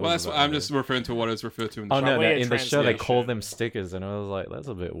because Well, that's what I'm just referring to what is referred to in the Oh show. no, Probably a in the show they call translation. them stickers, and I was like, that's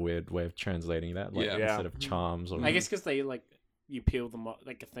a bit weird way of translating that. Like Yeah. Yeah. instead of charms or I guess because they like you peel them off,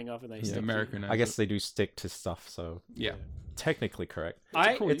 like a thing off and they Yeah, stick to American. you. I guess they do stick to stuff, so Yeah. technically correct. It's a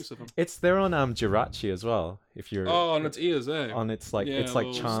I cool it's- use of them. It's there on Jirachi as well. If you're Oh, and its ears, eh? on its like Yeah, it's like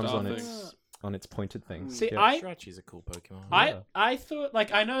little charms star on things. its pointed things. See, Yeah. Shirachi's a cool Pokemon. I thought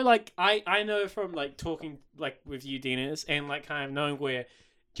like I know like I know from like talking like with you Dinas and like kind of knowing where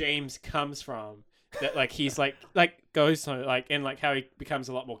James comes from that like he's like goes to like and like how he becomes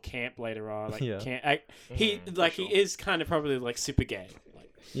a lot more camp later on like Yeah. he like he is kind of probably like super gay like,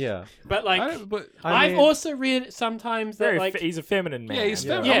 Yeah. but like But I've mean- also read sometimes that Very like he's a feminine man. yeah, he's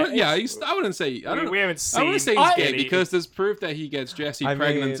Yeah. feminine. Yeah, I wouldn't say. I don't. we haven't I seen. wouldn't say he's I- gay because there's proof that he gets Jessie I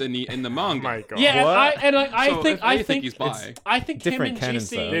pregnant mean- in the Oh manga. my god. yeah What? and I So think if I anything, think he's bi. I think him Different and canons,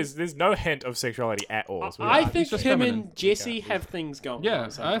 Jesse though. There's no hint of sexuality at all. is what I it is. think just him feminine. and Jesse have things going Yeah,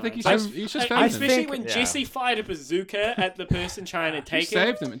 on I think he's sometimes. just Like, feminine. especially think- when yeah. Jesse fired a bazooka at the person trying to He take it.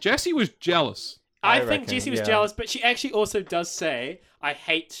 saved him. Jesse was jealous. I I think reckon, Jessie was yeah. jealous, but she actually also does say, "I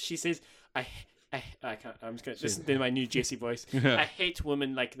hate." She says, "I can't." I'm just gonna. This is my new Jessie voice. I hate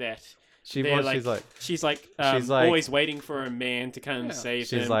women like that. She They're was. like, she's like. she's like, she's like- always waiting for a man to come and save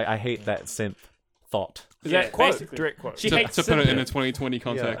She's him. like. I hate that synth thought. Is Yeah, that quote? basically. Direct quote. She To, hates to put it in a simp. 2020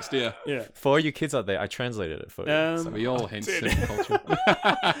 context, yeah. Yeah. For you kids out there, I translated it for you. So we all hate Dude. simp culture.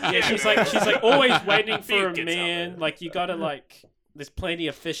 Yeah, she's like always waiting for a Kids out man. there. Like you gotta like. There's plenty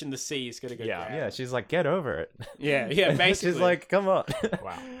of fish in the sea. It's gonna go. Yeah. grab. Yeah, she's like, get over it. Yeah. Basically, she's like, come on.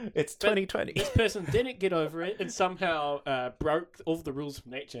 Wow. It's 2020. this person didn't get over it and somehow broke all the rules of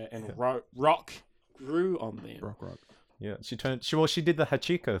nature and rock grew on them. Rock. Yeah, she turned. She did the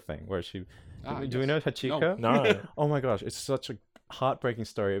Hachiko thing where she. Do we know Hachiko? No. Oh my gosh, it's such a heartbreaking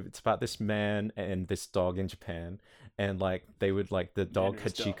story. It's about this man and this dog in Japan, and like they would like the dog and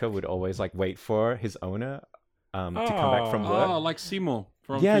his Hachiko dog. would always like wait for his owner to come back from work. Oh, like Seymour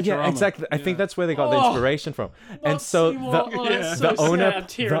from Yeah, Futurama. exactly. I think Yeah. that's where they got the Oh, inspiration from. Not And so Seymour. the, Oh, that's the so owner sad. I'm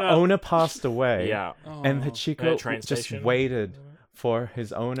tearing the up. owner passed away. Yeah. And Oh. Hachiko train just station? waited for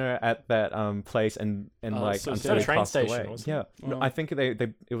his owner at that place and Oh, like so until sad. he Train passed station, away. wasn't it? Yeah, no, I think they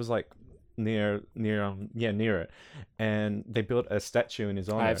it was like near it, and they built a statue in his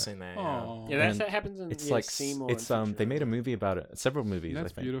honor. I've seen that. Yeah. Oh. Yeah, that's And that happens in It's yeah, like Seymour. it's and they made a Futurama. movie about it, several movies.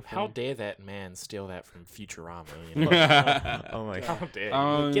 That's I think. beautiful. How dare that man steal that from Futurama? You know? Oh my How god. dare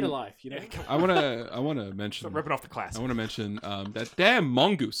you? Get a life, you know. I wanna mention. Stop ripping off the class. I want to mention that damn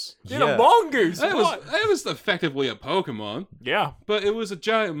mongoose. Dude, Yeah. a mongoose. It What? was effectively a Pokemon, Yeah. but it was a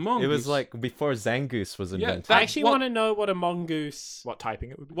giant mongoose. It was like before Zangoose was invented. that- I actually what- want to know what a mongoose. What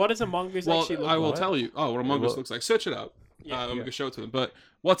typing it would be? What does a mongoose Well, actually look I will like? tell you. Oh, what a mongoose Well- looks like. Search it up. Yeah. I'm gonna show it to them. But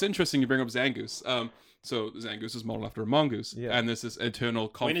what's interesting, you bring up Zangoose. So Zangoose is modeled after a mongoose, Yeah. and there's this internal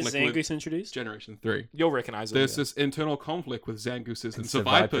When conflict is with Zangoose introduced? Generation 3. You'll recognize it. There's this internal conflict with Zangooses and It's the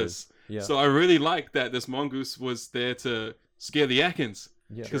Survivors. Yeah. So I really like that this mongoose was there to scare the Ekans.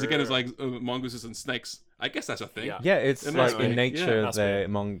 Yeah. Because again, it's like mongooses and snakes. I guess that's a thing. Yeah. Yeah, it's In like that in way, nature that's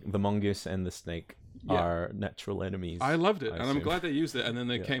weird. the mongoose and the snake are natural enemies. I loved it, I and I'm assume. glad they used it. And then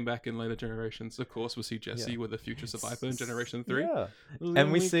they Yeah. came back in later generations. Of course, we'll see Jesse with the future survivor in Generation 3. Yeah, It was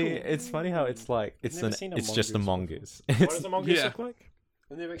and we really see cool. it's funny how it's like never seen a it's just a mongoose mongoose. What does a mongoose Yeah. look like?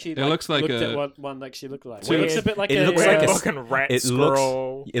 I've never actually It looks like looked a- at what one actually looked like. Two- It looks a bit like it a looks like Weird a- looking rat it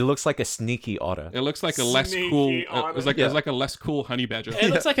squirrel. looks like a sneaky otter. It looks like a less Sneaky cool. It otter. was like Yeah. it was like a less cool honey badger. It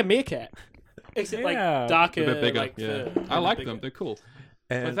looks like a meerkat, except Yeah. like darker, A bit bigger. like yeah, fur, I and like bigger. them. They're cool.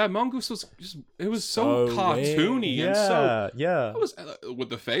 And But that mongoose was just—it was so, So cartoony and so. yeah. It was with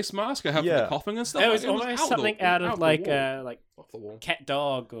the face mask I have for Yeah. the coughing and stuff. It was like, almost out something the, out out of the like wall. like Off the wall. Cat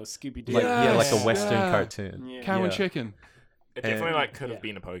Dog or Scooby Doo. like like a Yes, Western yeah. cartoon. Yeah. Cow and Yeah. chicken. It definitely And- like could have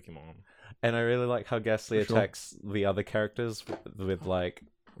Yeah. been a Pokemon. And I really like how Ghastly For sure. attacks the other characters with like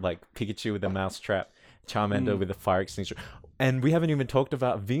Pikachu with a mousetrap, Charmander with a fire extinguisher, and we haven't even talked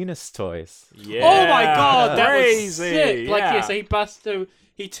about Venus toys. Yeah. Oh my god, that crazy. was sick! Like yeah. yeah, so he busts through.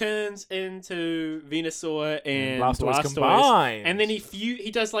 He turns into Venusaur and Blastoise Blastoise, combined. and then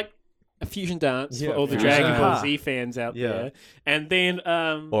he does like a fusion dance Yeah, for all the fusion. Dragon Ball Yeah. Z fans out Yeah. there, and then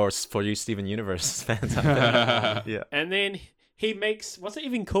Or for you Steven Universe fans out there. Yeah. and then he makes what's it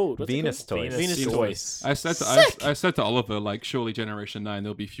even called? What's it Venus called? toys. Venus Venus toys. I said to I said to Oliver, like, surely Generation 9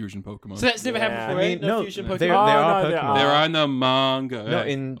 there'll be fusion Pokemon. So that's never Yeah. happened before, I right? mean, No, no, fusion there- Pokemon. there Oh, are no, there Pokemon. are. There are in the manga. No,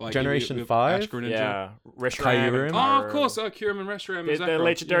 in like, Generation with 5? Ash Greninja. Yeah, Reshiram. Kyurem? and Oh, of Kyurem. course, Kyurem and Reshiram. The, and the Zekrom,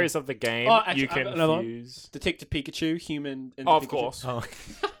 legendaries of the game, Oh, actually, you can another one. fuse. Detective Pikachu, human. And Oh, of Pikachu. course. Oh,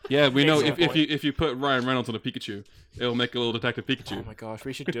 Yeah, we know Excellent if you put Ryan Reynolds on a Pikachu, it'll make a little Detective Pikachu. Oh my gosh,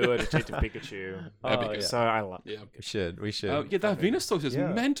 we should do a Detective Pikachu. That'd be Oh, good. yeah. So I love. Yeah. we should. Yeah, that Venus toys is Yeah.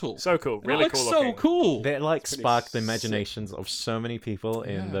 mental. So cool, It really looks cool so looking. cool. They like pretty sparked the sick. imaginations of so many people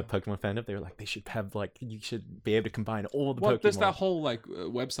in Yeah. the Pokemon fandom. They were like, they should have like, you should be able to combine all the Well, Pokemon. there's that whole like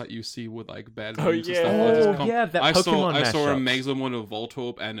website you see with like bad Oh, reviews and yeah. stuff. Like, Oh, just com- yeah, that I saw Pokemon I saw a mashups. Mazelmon, a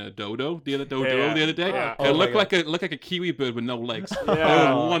Voltorb, and a Dodo the other Yeah. the other day. Yeah. It Oh my looked God. like a kiwi bird with no legs.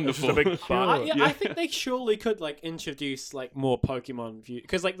 Yeah. It was It's wonderful. just a big butt. Yeah, I think they surely could like introduce like more Pokemon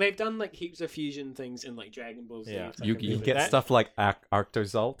because like they've done like heaps of fusion things in like Dragon Ball Z. Yeah. It's, like, Yu-Gi-Oh. a You really- get That- stuff like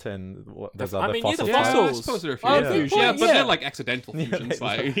Arctozolt and what, those other I mean, yeah, the fossil Yeah, types. fossils. I suppose they're Oh, fusions. good Yeah, point, but yeah. they're like accidental Yeah, fusions. they-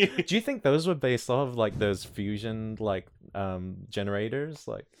 like Do you think those were based off of like those fusion like generators,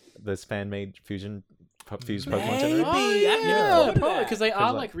 like those fan-made fusion fused Pokemon Maybe. generators? Oh, I yeah, never thought of probably that. because they are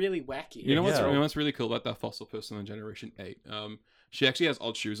 'Cause, like really wacky. you know Yeah. what's really cool about that fossil person in Generation 8? She actually has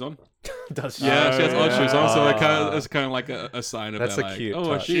odd shoes on. Does she? Yeah, she has odd shoes on, so Ah. it's kind of like a sign of That's that, a like, cute oh,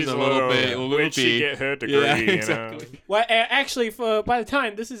 touch. she's a little bit, Where'd she get her degree? Yeah, you know? exactly. Well, actually, for by the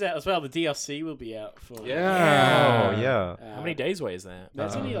time this is out as well, the DLC will be out for. Yeah. Oh yeah. uh, How many days away is that?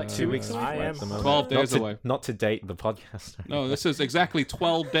 That's only like 2 2 weeks weeks away. I am at the moment. 12 days not to, away. Not to date the podcast. No, this is exactly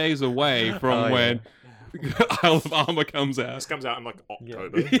 12 days away from Oh, yeah. when Isle of Armor comes This out. comes out in like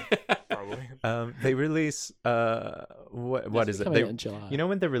October, probably. They release what is it? coming They, out in July. you know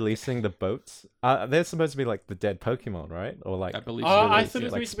when they're releasing the boats? They're supposed to be like the dead Pokemon, right? Or like, I believe Oh, so. I release thought it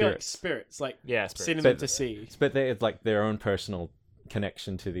was like supposed to be like spirits. spirits, like Yeah, Spirit. sending them But- to sea. but they it's like their own personal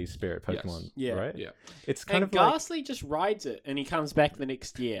connection to these spirit Yes. Pokemon, Yeah. right? Yeah. It's kind And of like Ghastly just rides it, and he comes back the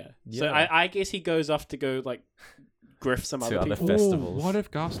next year. So Yeah. I guess he goes off to go like griff some To other other people. festivals. What if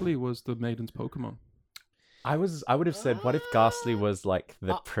Ghastly was the maiden's Pokemon? I would have said, what if Ghastly was like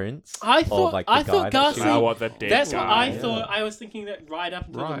the prince? I or thought- like I the thought guy that she Ghastly- Oh, was- what the dead That's what I guy. thought. I was thinking that right up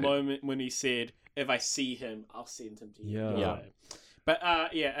until Right. the moment when he said, "If I see him, I'll send him to you." Yeah. Yeah. But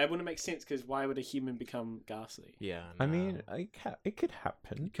yeah, it wouldn't make sense because why would a human become Ghastly? Yeah. I no. mean, it could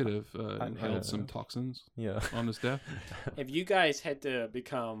happen. Could have I inhaled some know. toxins Yeah. on his death. If you guys had to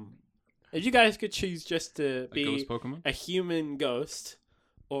become, if you guys could choose just to A be ghost Pokemon. a human ghost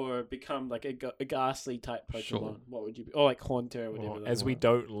or become like a Ghastly type Pokemon, Sure. what would you be? Or like Haunter or whatever. Well, they as we want.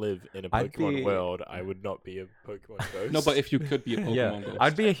 don't live in a I'd Pokemon be- world, I would not be a Pokemon ghost. No, but if you could be a Pokemon Yeah, ghost.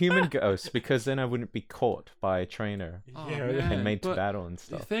 I'd be a human ghost because then I wouldn't be caught by a trainer Oh, Yeah, man, and made to but battle and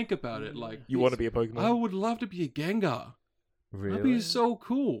stuff. Think about it, like you want to be a Pokemon? I would love to be a Gengar. Really? That'd be so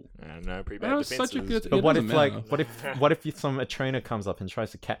cool. I don't know, pretty That bad was such a defenses. good- But It what doesn't if like matter. what if a trainer comes up and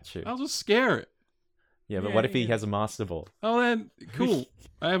tries to catch you? I'll just scare it. Yeah, but what if he yeah. has a Master Ball? Oh, then cool.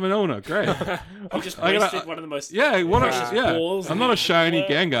 I have an owner. Great. You just I gotta- wasted one of the most Yeah, what precious a yeah. balls I'm in not the a shiny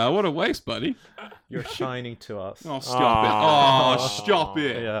world. Gengar. What a waste, buddy. You're shiny to us. Oh, stop it. Oh, stop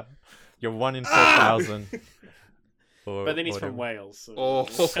it. Yeah, you're 1 in 4,000. But then he's from Wales. So. Oh,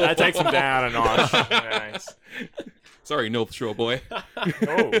 That takes him down a notch. Nice. Sorry, North Shore boy.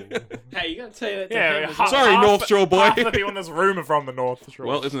 Oh. Hey, you gotta say that to Yeah, him as half- well. Sorry, half North the- Shore boy. Half the people in this room are from the North Shore.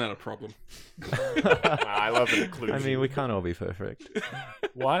 Well, isn't that a problem? I love the inclusion. I mean, we can't all be perfect.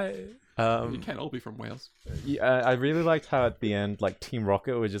 Why? You can't all be from Wales. I really liked how at the end, like Team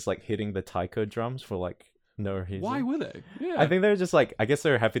Rocket was just like hitting the taiko drums for like no reason. Why were they? Yeah. I think they were just like, I guess they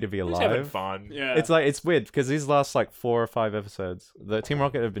were happy to be Just having alive. fun. Yeah. It's like it's weird because these last like 4 or 5 episodes, the Team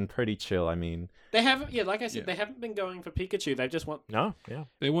Rocket have been pretty chill. I mean, They haven't, like I said, Yeah. they haven't been going for Pikachu. They've just want. No, yeah.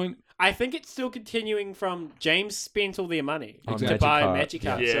 They weren't. I think it's still continuing from James spent all their money On to Magikarp. buy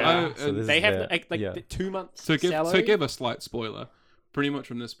Magikarp. Yeah. So so this they is have their- like yeah. the 2 months. To salary. give a slight spoiler, pretty much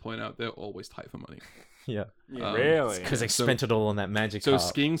from this point out, they're always tight for money. yeah, Yeah. Really? because they so- spent it all on that Magikarp. So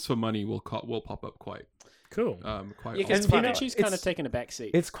schemes for money will pop up quite Cool. quite Yeah, because often. And Pikachu's kind of it's- taken a back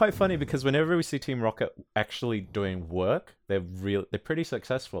seat. It's quite funny because whenever we see Team Rocket actually doing work, they're pretty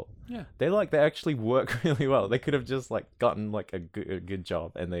successful. Yeah. They actually work really well. They could have just like gotten like a good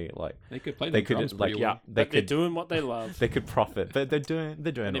job, and they like They could play they the could drums like pretty well. they But they're could doing what they love. they could profit, but they're doing And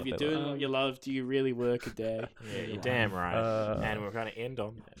what if you're they doing love. what you love, do you really work a day? Yeah, you're damn right. And we're going to end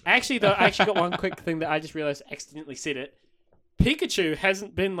on that. Actually, though, I actually got one quick thing that I just realized I accidentally said it. Pikachu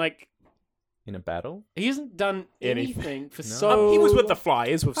hasn't been like In a battle. he hasn't done Anything. anything for No. so. He was with the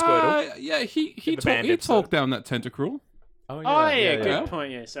Flyers with Squirtle. Yeah, he In the band he episode. talked down that Tentacruel. Oh Oh yeah, good yeah.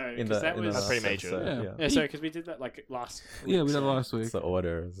 point. Yeah, sorry, In because the that in was the That's pretty last major. episode, Yeah. yeah. Sorry, because we did that like last. Yeah, week, we did so- last week. It's the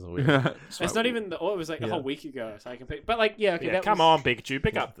order. It's weird. It's not even the. Oh, it was like a Yeah. whole week ago, so I can pick. But like, yeah, okay, Yeah, that come was, on, Pikachu,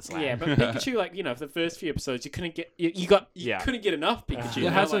 pick up the slack. Yeah, but Pikachu, like for the first few episodes, you couldn't get you Yeah. couldn't get enough Pikachu. There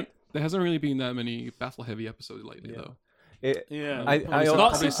Now, hasn't like, there hasn't really been that many battle heavy episodes lately Yeah. though. yeah, I Probably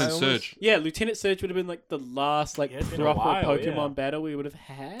not since since- Surge. yeah. Lieutenant Surge would have been like the last like Yeah, it's been a proper while, Pokemon yeah. battle we would have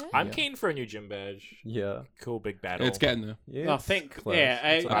had. I'm Yeah. keen for a new gym badge. Yeah. Cool big battle. It's getting there. Yeah. I it's think close. yeah,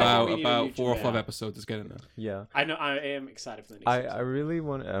 It's I About think we need a new about 4 or gym 5 badge. episodes is getting there. Yeah. I know I am excited for the next. I episode. really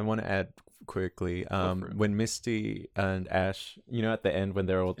want to add quickly for it. when Misty and Ash, at the end when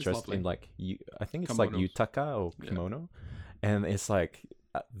they're all It's dressed lovely. in like I think it's like Kimonos. yutaka or Yeah. kimono, and it's like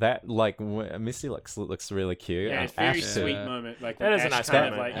that like Misty looks really cute. Yeah, and it's a very Ash too. sweet moment. Like That when is a Ash nice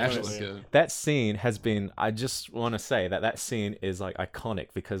kind moment. of like Ash goes- looks good. That scene has been. I just want to say that scene is like iconic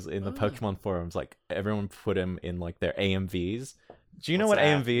because in the Pokemon forums, like everyone put him in like their AMVs. Do you know what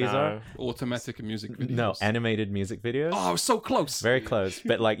What's that? AMVs No. are? Automatic music videos. No, animated music videos. Oh, I was so close. Very close,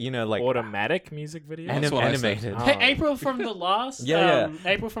 but like like Automatic music video. That's what I said. animated. Oh. Hey, April from the last, Yeah,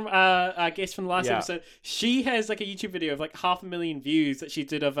 April from I guess from the last Yeah. episode, she has like a YouTube video of like 500,000 views that she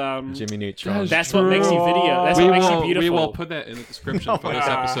did of Jimmy Neutron. That's what makes you video. That's we what makes you will, beautiful. we will put that in the description for this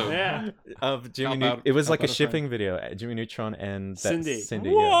Ah. episode. Yeah, Of Jimmy How Neutron. about- It was how like a about a friend? shipping video. Jimmy Neutron and Cindy.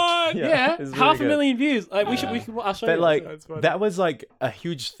 Cindy. What? Yeah, it's really half a good. million views. Like we should. I'll show But you. like That's funny. that was like a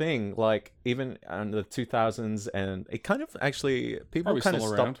huge thing. Like even in the 2000s, and it kind of actually people Probably kind of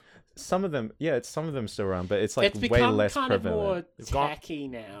still stopped. around. Some of them, yeah, some of them still around, but it's like it's way become less kind prevalent. of more It's gone- tacky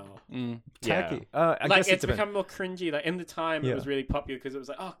now. Tacky. I Like guess it's it depends. become more cringy. Like in the time, Yeah. it was really popular because it was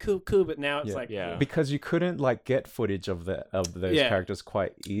like, oh, cool. But now it's Yeah. like, Yeah. Because you couldn't like get footage of those Yeah. characters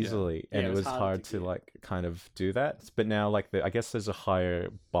quite easily, and Yeah, it was hard to get. like kind of do that. But now like I guess there's a higher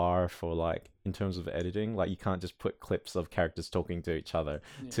bar for like in terms of editing. Like you can't just put clips of characters talking to each other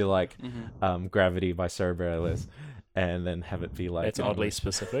to like Gravity by Cerebralist and then have it be like It's oddly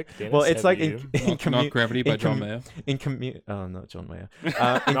specific. Dennis, well, it's have like you- Not Gravity by John Mayer. not John Mayer.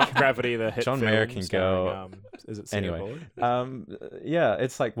 not Gravity. The hit John film Mayer can starring, go- is it Sandra Anyway, Bullock? yeah,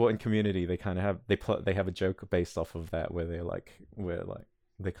 it's like in Community they kind of have they have a joke based off of that where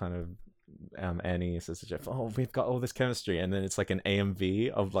they kind of Annie says to Jeff, "Oh, we've got all this chemistry," and then it's like an AMV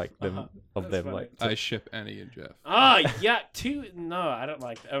of like them That's funny. like. I ship Annie and Jeff. oh yeah, No, I don't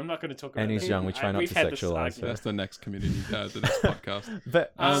like that. I'm not going to talk about. Annie's that. young, we try not we've to had this sexualize argument. her. That's the next the next podcast.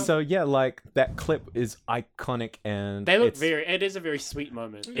 But Um, so yeah, like that clip is iconic, and They look it's, it is a very sweet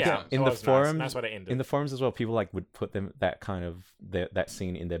moment. Yeah, in it the was nice. forums. Nice way to end it. in the forums as well. People like would put them that kind of that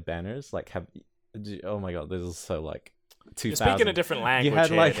scene in their banners. Like oh my god, this is so like. You're 2000. speaking a different language had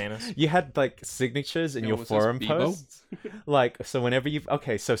here, like Dennis. you had like signatures in Yeah, your was this forum Bebo? posts. Like so whenever you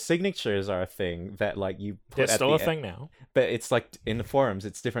so signatures are a thing that like you put It's at still the a thing now. but it's like in the forums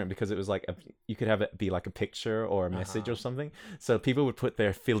it's different because it was like you could have it be like a picture or a message or something. So people would put their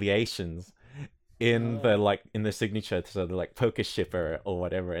affiliations in the signature, so the like poker shipper or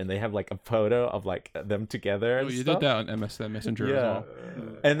whatever, and they have like a photo of like them together. Oh, And you stuff. did that on MSN Messenger as Yeah. well.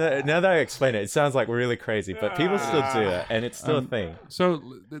 And now that I explain it, it sounds like really crazy, but people still do it, and it's still a thing. So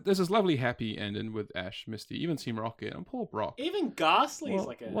there's this lovely happy ending with Ash, Misty, even Team Rocket, and poor Brock. Even Ghastly's Well,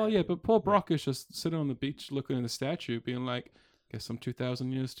 like a. well, yeah, but poor Brock is just sitting on the beach looking at the statue, being like, "Guess I'm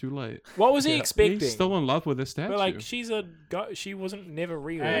 2,000 years too late." What was he expecting? He's still in love with this statue. But like, she wasn't never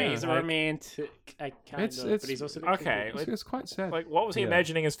real. Hey, he's a Like- romantic, kind It's- of, it's- but he's also Okay, it's quite sad. Like, what was he Yeah.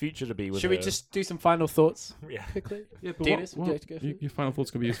 imagining his future to be? With Should we her? just do some final thoughts Yeah. quickly? yeah, but Dennis, would you like to go first? your final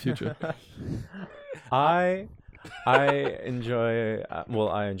thoughts can be his future. I enjoy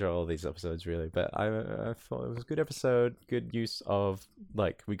I enjoy all these episodes really, but I thought it was a good episode, good use of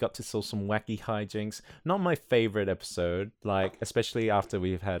like we got to see some wacky hijinks. Not my favorite episode, like especially after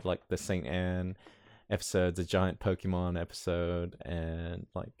we've had like the Saint Anne episode, the giant Pokemon episode, and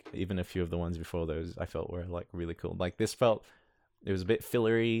like even a few of the ones before those I felt were like really cool. Like this felt it was a bit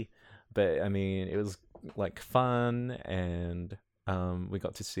fillery, but I mean it was like fun, and we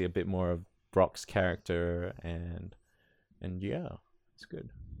got to see a bit more of Brock's character, and yeah, it's good.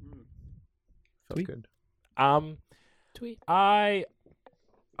 Felt Sweet. good. Tweet. I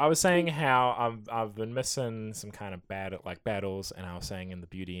was saying how I've been missing some kind of battles, and I was saying in the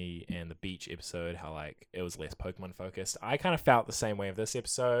Beauty and the Beach episode how like it was less Pokemon focused. I kind of felt the same way of this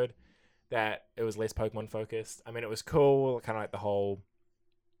episode, that it was less Pokemon focused. I mean, it was cool, kind of like the whole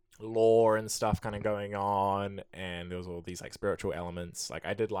lore and stuff kind of going on, and there was all these like spiritual elements. Like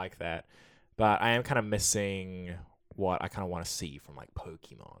I did like that, but I am kind of missing what I kind of want to see from like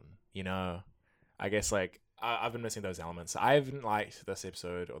Pokemon. You know, I guess like I've been missing those elements. I haven't liked this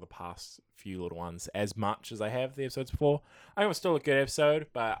episode or the past few little ones as much as I have the episodes before. I think it was still a good episode,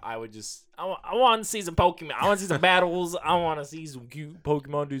 but I want to see some Pokemon. I want to see some battles. I want to see some cute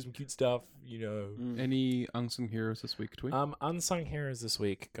Pokemon do some cute stuff. You know. Any unsung heroes this week, Tweet? Unsung heroes this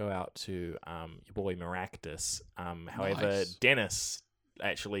week go out to your boy Maractus. However, Nice. Dennis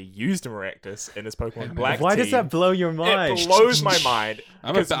actually used a Maractus in his Pokemon Black Why does team. that blow your mind? It blows my mind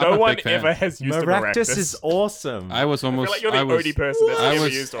I'm because I'm no a one big fan. ever has used a Maractus Maractus. is awesome. I was I almost. feel like you're the I was, only person that's I ever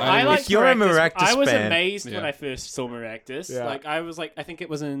was- used one. I I like If you're a Maractus I was fan- amazed when Yeah. I first saw Maractus. Yeah. Like I was like, I think it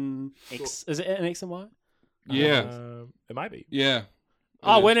was in X. Is it in X and Y? Yeah, It might be. yeah.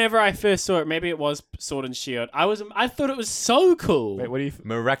 Oh, Yeah. whenever I first saw it, maybe it was Sword and Shield. I thought it was so cool. Wait, what do you?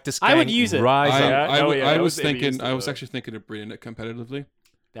 Maractus I would gang, use it. Rise I, up. Yeah, I, no, w- yeah, I it was was ever used thinking. to I was the- actually thinking of breeding it competitively.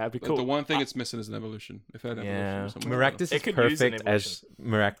 That'd be But cool. the one thing it's missing is an evolution. If it had an Yeah. evolution, somewhere else. Maractus It is could use an perfect as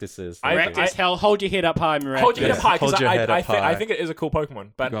Maractus is. I- Maractus, hell, hold your head up high, Maractus. Hold your head up high because Hold your head up I high. think it is a cool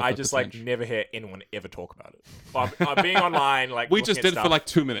Pokemon, but You got I the just like potential. never hear anyone ever talk about it. I'm being online, like We looking just at did it for stuff. like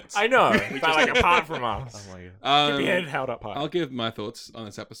 2 minutes. I know, but like apart from us, Oh my god. keep your head held up high. I'll give my thoughts on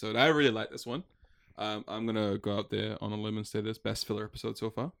this episode. I really like this one. I'm gonna go out there on a limb and say this best filler episode so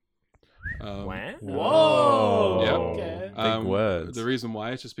far. Wow. Whoa. Yeah. Okay. Big words. The reason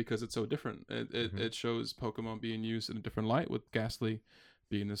why is just because it's so different. It shows Pokemon being used in a different light, with Ghastly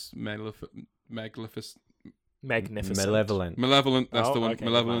being this magnificent, Magnificent. Malevolent. That's Oh, the one. okay,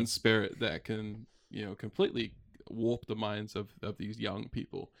 Malevolent never mind. spirit that can, completely warp the minds of these young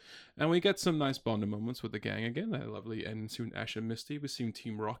people. And we get some nice bonding moments with the gang again. They're lovely. And soon Ash and Misty. We've seen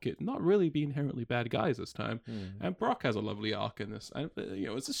Team Rocket not really be inherently bad guys this time. And Brock has a lovely arc in this. And,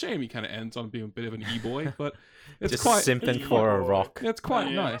 it's a shame he kind of ends on being a bit of an e-boy, but it's Just quite simping for a rock. it's quite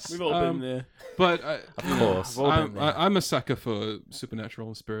Yeah, nice. We've all been there. But Of course. We've all been there. I'm a sucker for supernatural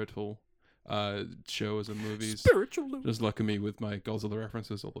and spiritual shows and movies. Spiritual. Just look at me with my Godzilla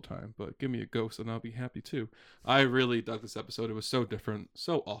references all the time, but give me a ghost and I'll be happy too. I really dug this episode. It was so different,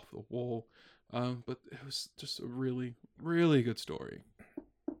 so off the wall, but it was just a really, really good story.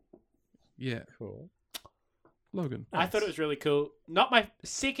 Yeah, Cool. Logan. I thought it was really cool. Not my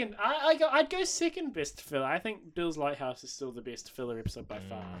second. I'd go second best filler. I think Bill's Lighthouse is still the best filler episode by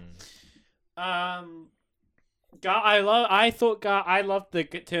far. I loved the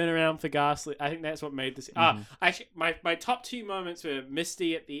turnaround for Ghastly. I think that's what made this. Actually, my top two moments were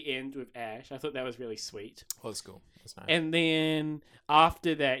Misty at the end with Ash. I thought that was really sweet. Well, that's cool. That's nice. And then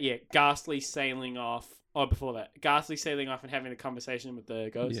after that, Ghastly sailing off. Or before that, Ghastly sailing off and having a conversation with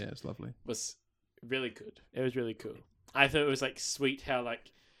the ghost Yeah, it's lovely. was really good. It was really cool. I thought it was like sweet how like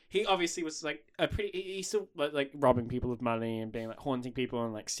he obviously was like a pretty. He's still like robbing people of money and being like haunting people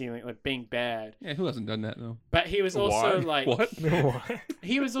and like stealing, like being bad. Yeah, who hasn't done that though? But he was also Why? like What?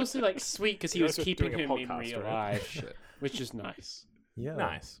 he was also like sweet because he You was guys were keeping doing a him in podcast, real right? life, which is nice. Yeah.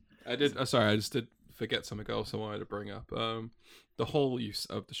 Nice. I did. Sorry, I just did forget something else I wanted to bring up. The whole use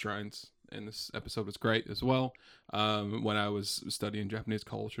of the shrines in this episode was great as well. When I was studying Japanese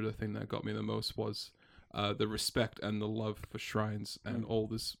culture, the thing that got me the most was the respect and the love for shrines and all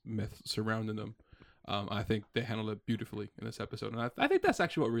this myth surrounding them. I think they handled it beautifully in this episode, and I think that's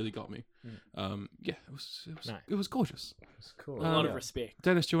actually what really got me. Yeah, it was gorgeous. It's cool. A lot of respect.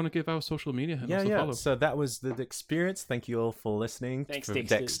 Dennis, do you want to give our social media handles to Yeah. follow? So that was the experience. Thank you all for listening. Thanks, for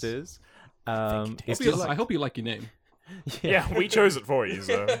Dexters. Dexter's. I hope you like your name. Yeah, we chose it for you,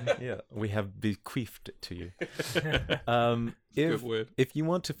 so. Yeah, we have bequeathed to you. Good word. If you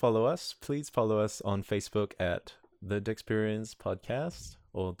want to follow us, please follow us on Facebook at the Dexperience Podcast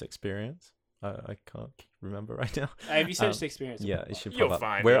or Dexperience. I can't remember right now. Have you searched experience? Yeah, it should You'll pop up.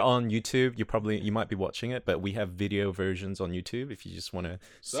 find We're it. on YouTube. You might be watching it, but we have video versions on YouTube if you just want to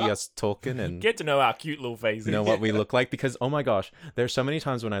see us talking and Get to know our cute little faces. know what we look like. Because oh my gosh, there's so many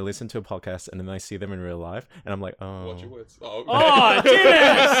times when I listen to a podcast and then I see them in real life, and I'm like, oh. Watch your words. Oh, Oh,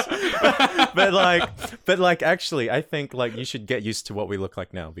 Dennis! but like actually, I think like you should get used to what we look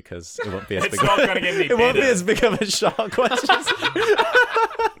like now because it won't be as It's big. not going to get any It won't be better. as big of a shock.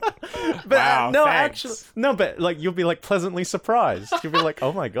 But Wow, no, thanks. actually, no. But like, you'll be like pleasantly surprised. You'll be like,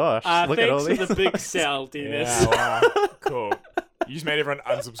 "Oh my gosh, look at all Thanks these." for the big sell, Dennis. Yeah, wow. Cool. You just made everyone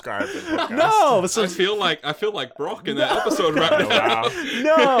unsubscribe to the podcast. No, so I feel like Brock in that episode right Oh, now. wow.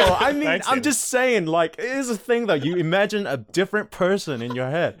 no. I mean, Thanks, I'm Dennis. just saying. Like, it is a thing though. You imagine a different person in your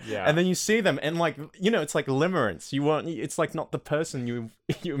head, Yeah. and then you see them, and like, it's like limerence. You want. It's like not the person you.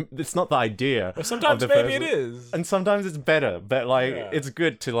 It's not the idea. But sometimes of the maybe it person. is. And sometimes it's better, but like Yeah. it's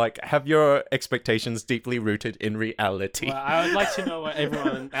good to like have your expectations deeply rooted in reality. Well, I would like to know what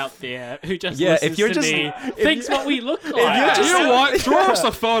everyone out there who just Yeah, listens if you're to just- me if thinks you- what we look like. you're just- You know what? Throw us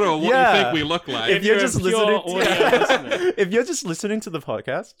a photo of what Yeah. you think we look like. If you're just a pure listening audio listener. if you're just listening to the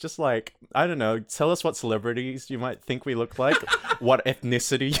podcast, just like I don't know, tell us what celebrities you might think we look like, what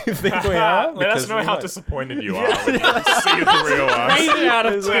ethnicity you think we are. Let us because know we how might- disappointed you are when you see the real us. Rate it out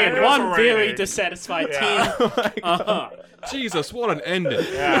of 10. Give us One a very rating. dissatisfied Yeah. 10. Oh my God. Uh-huh. Jesus, what an ending.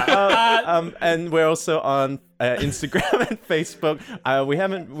 Yeah. And we're also on Instagram and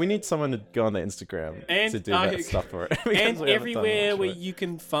Facebook. We need someone to go on the Instagram And- to do that okay. stuff for it. because And we haven't done everywhere much where for it. you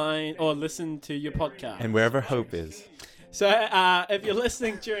can find or listen to your podcast. And wherever hope is. So, if you're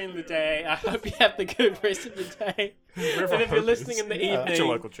listening during the day, I hope you have the good rest of the day. And if you're listening in the At your evening,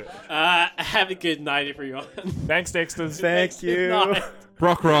 local church. have a good night, everyone. Thanks, Dexters. Thank Good you. night.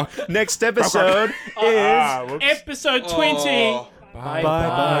 Rock. Next episode is Whoops. Episode 20. Oh, Bye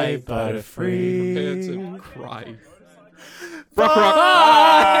Bye Butterfree. prepare to cry.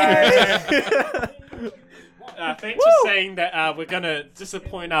 Thanks for saying that we're going to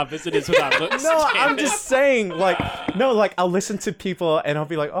disappoint our visitors with our looks. No, I'm just saying, like, I'll listen to people and I'll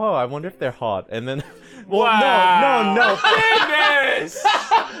be like, oh, I wonder if they're hot, and then, well, Wow. no, Goodness!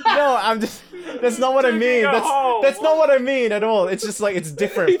 no, I'm just, that's not what I mean. a hole. That's not what I mean at all. It's just like it's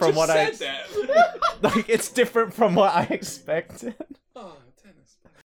different from what that. like it's different from what I expected.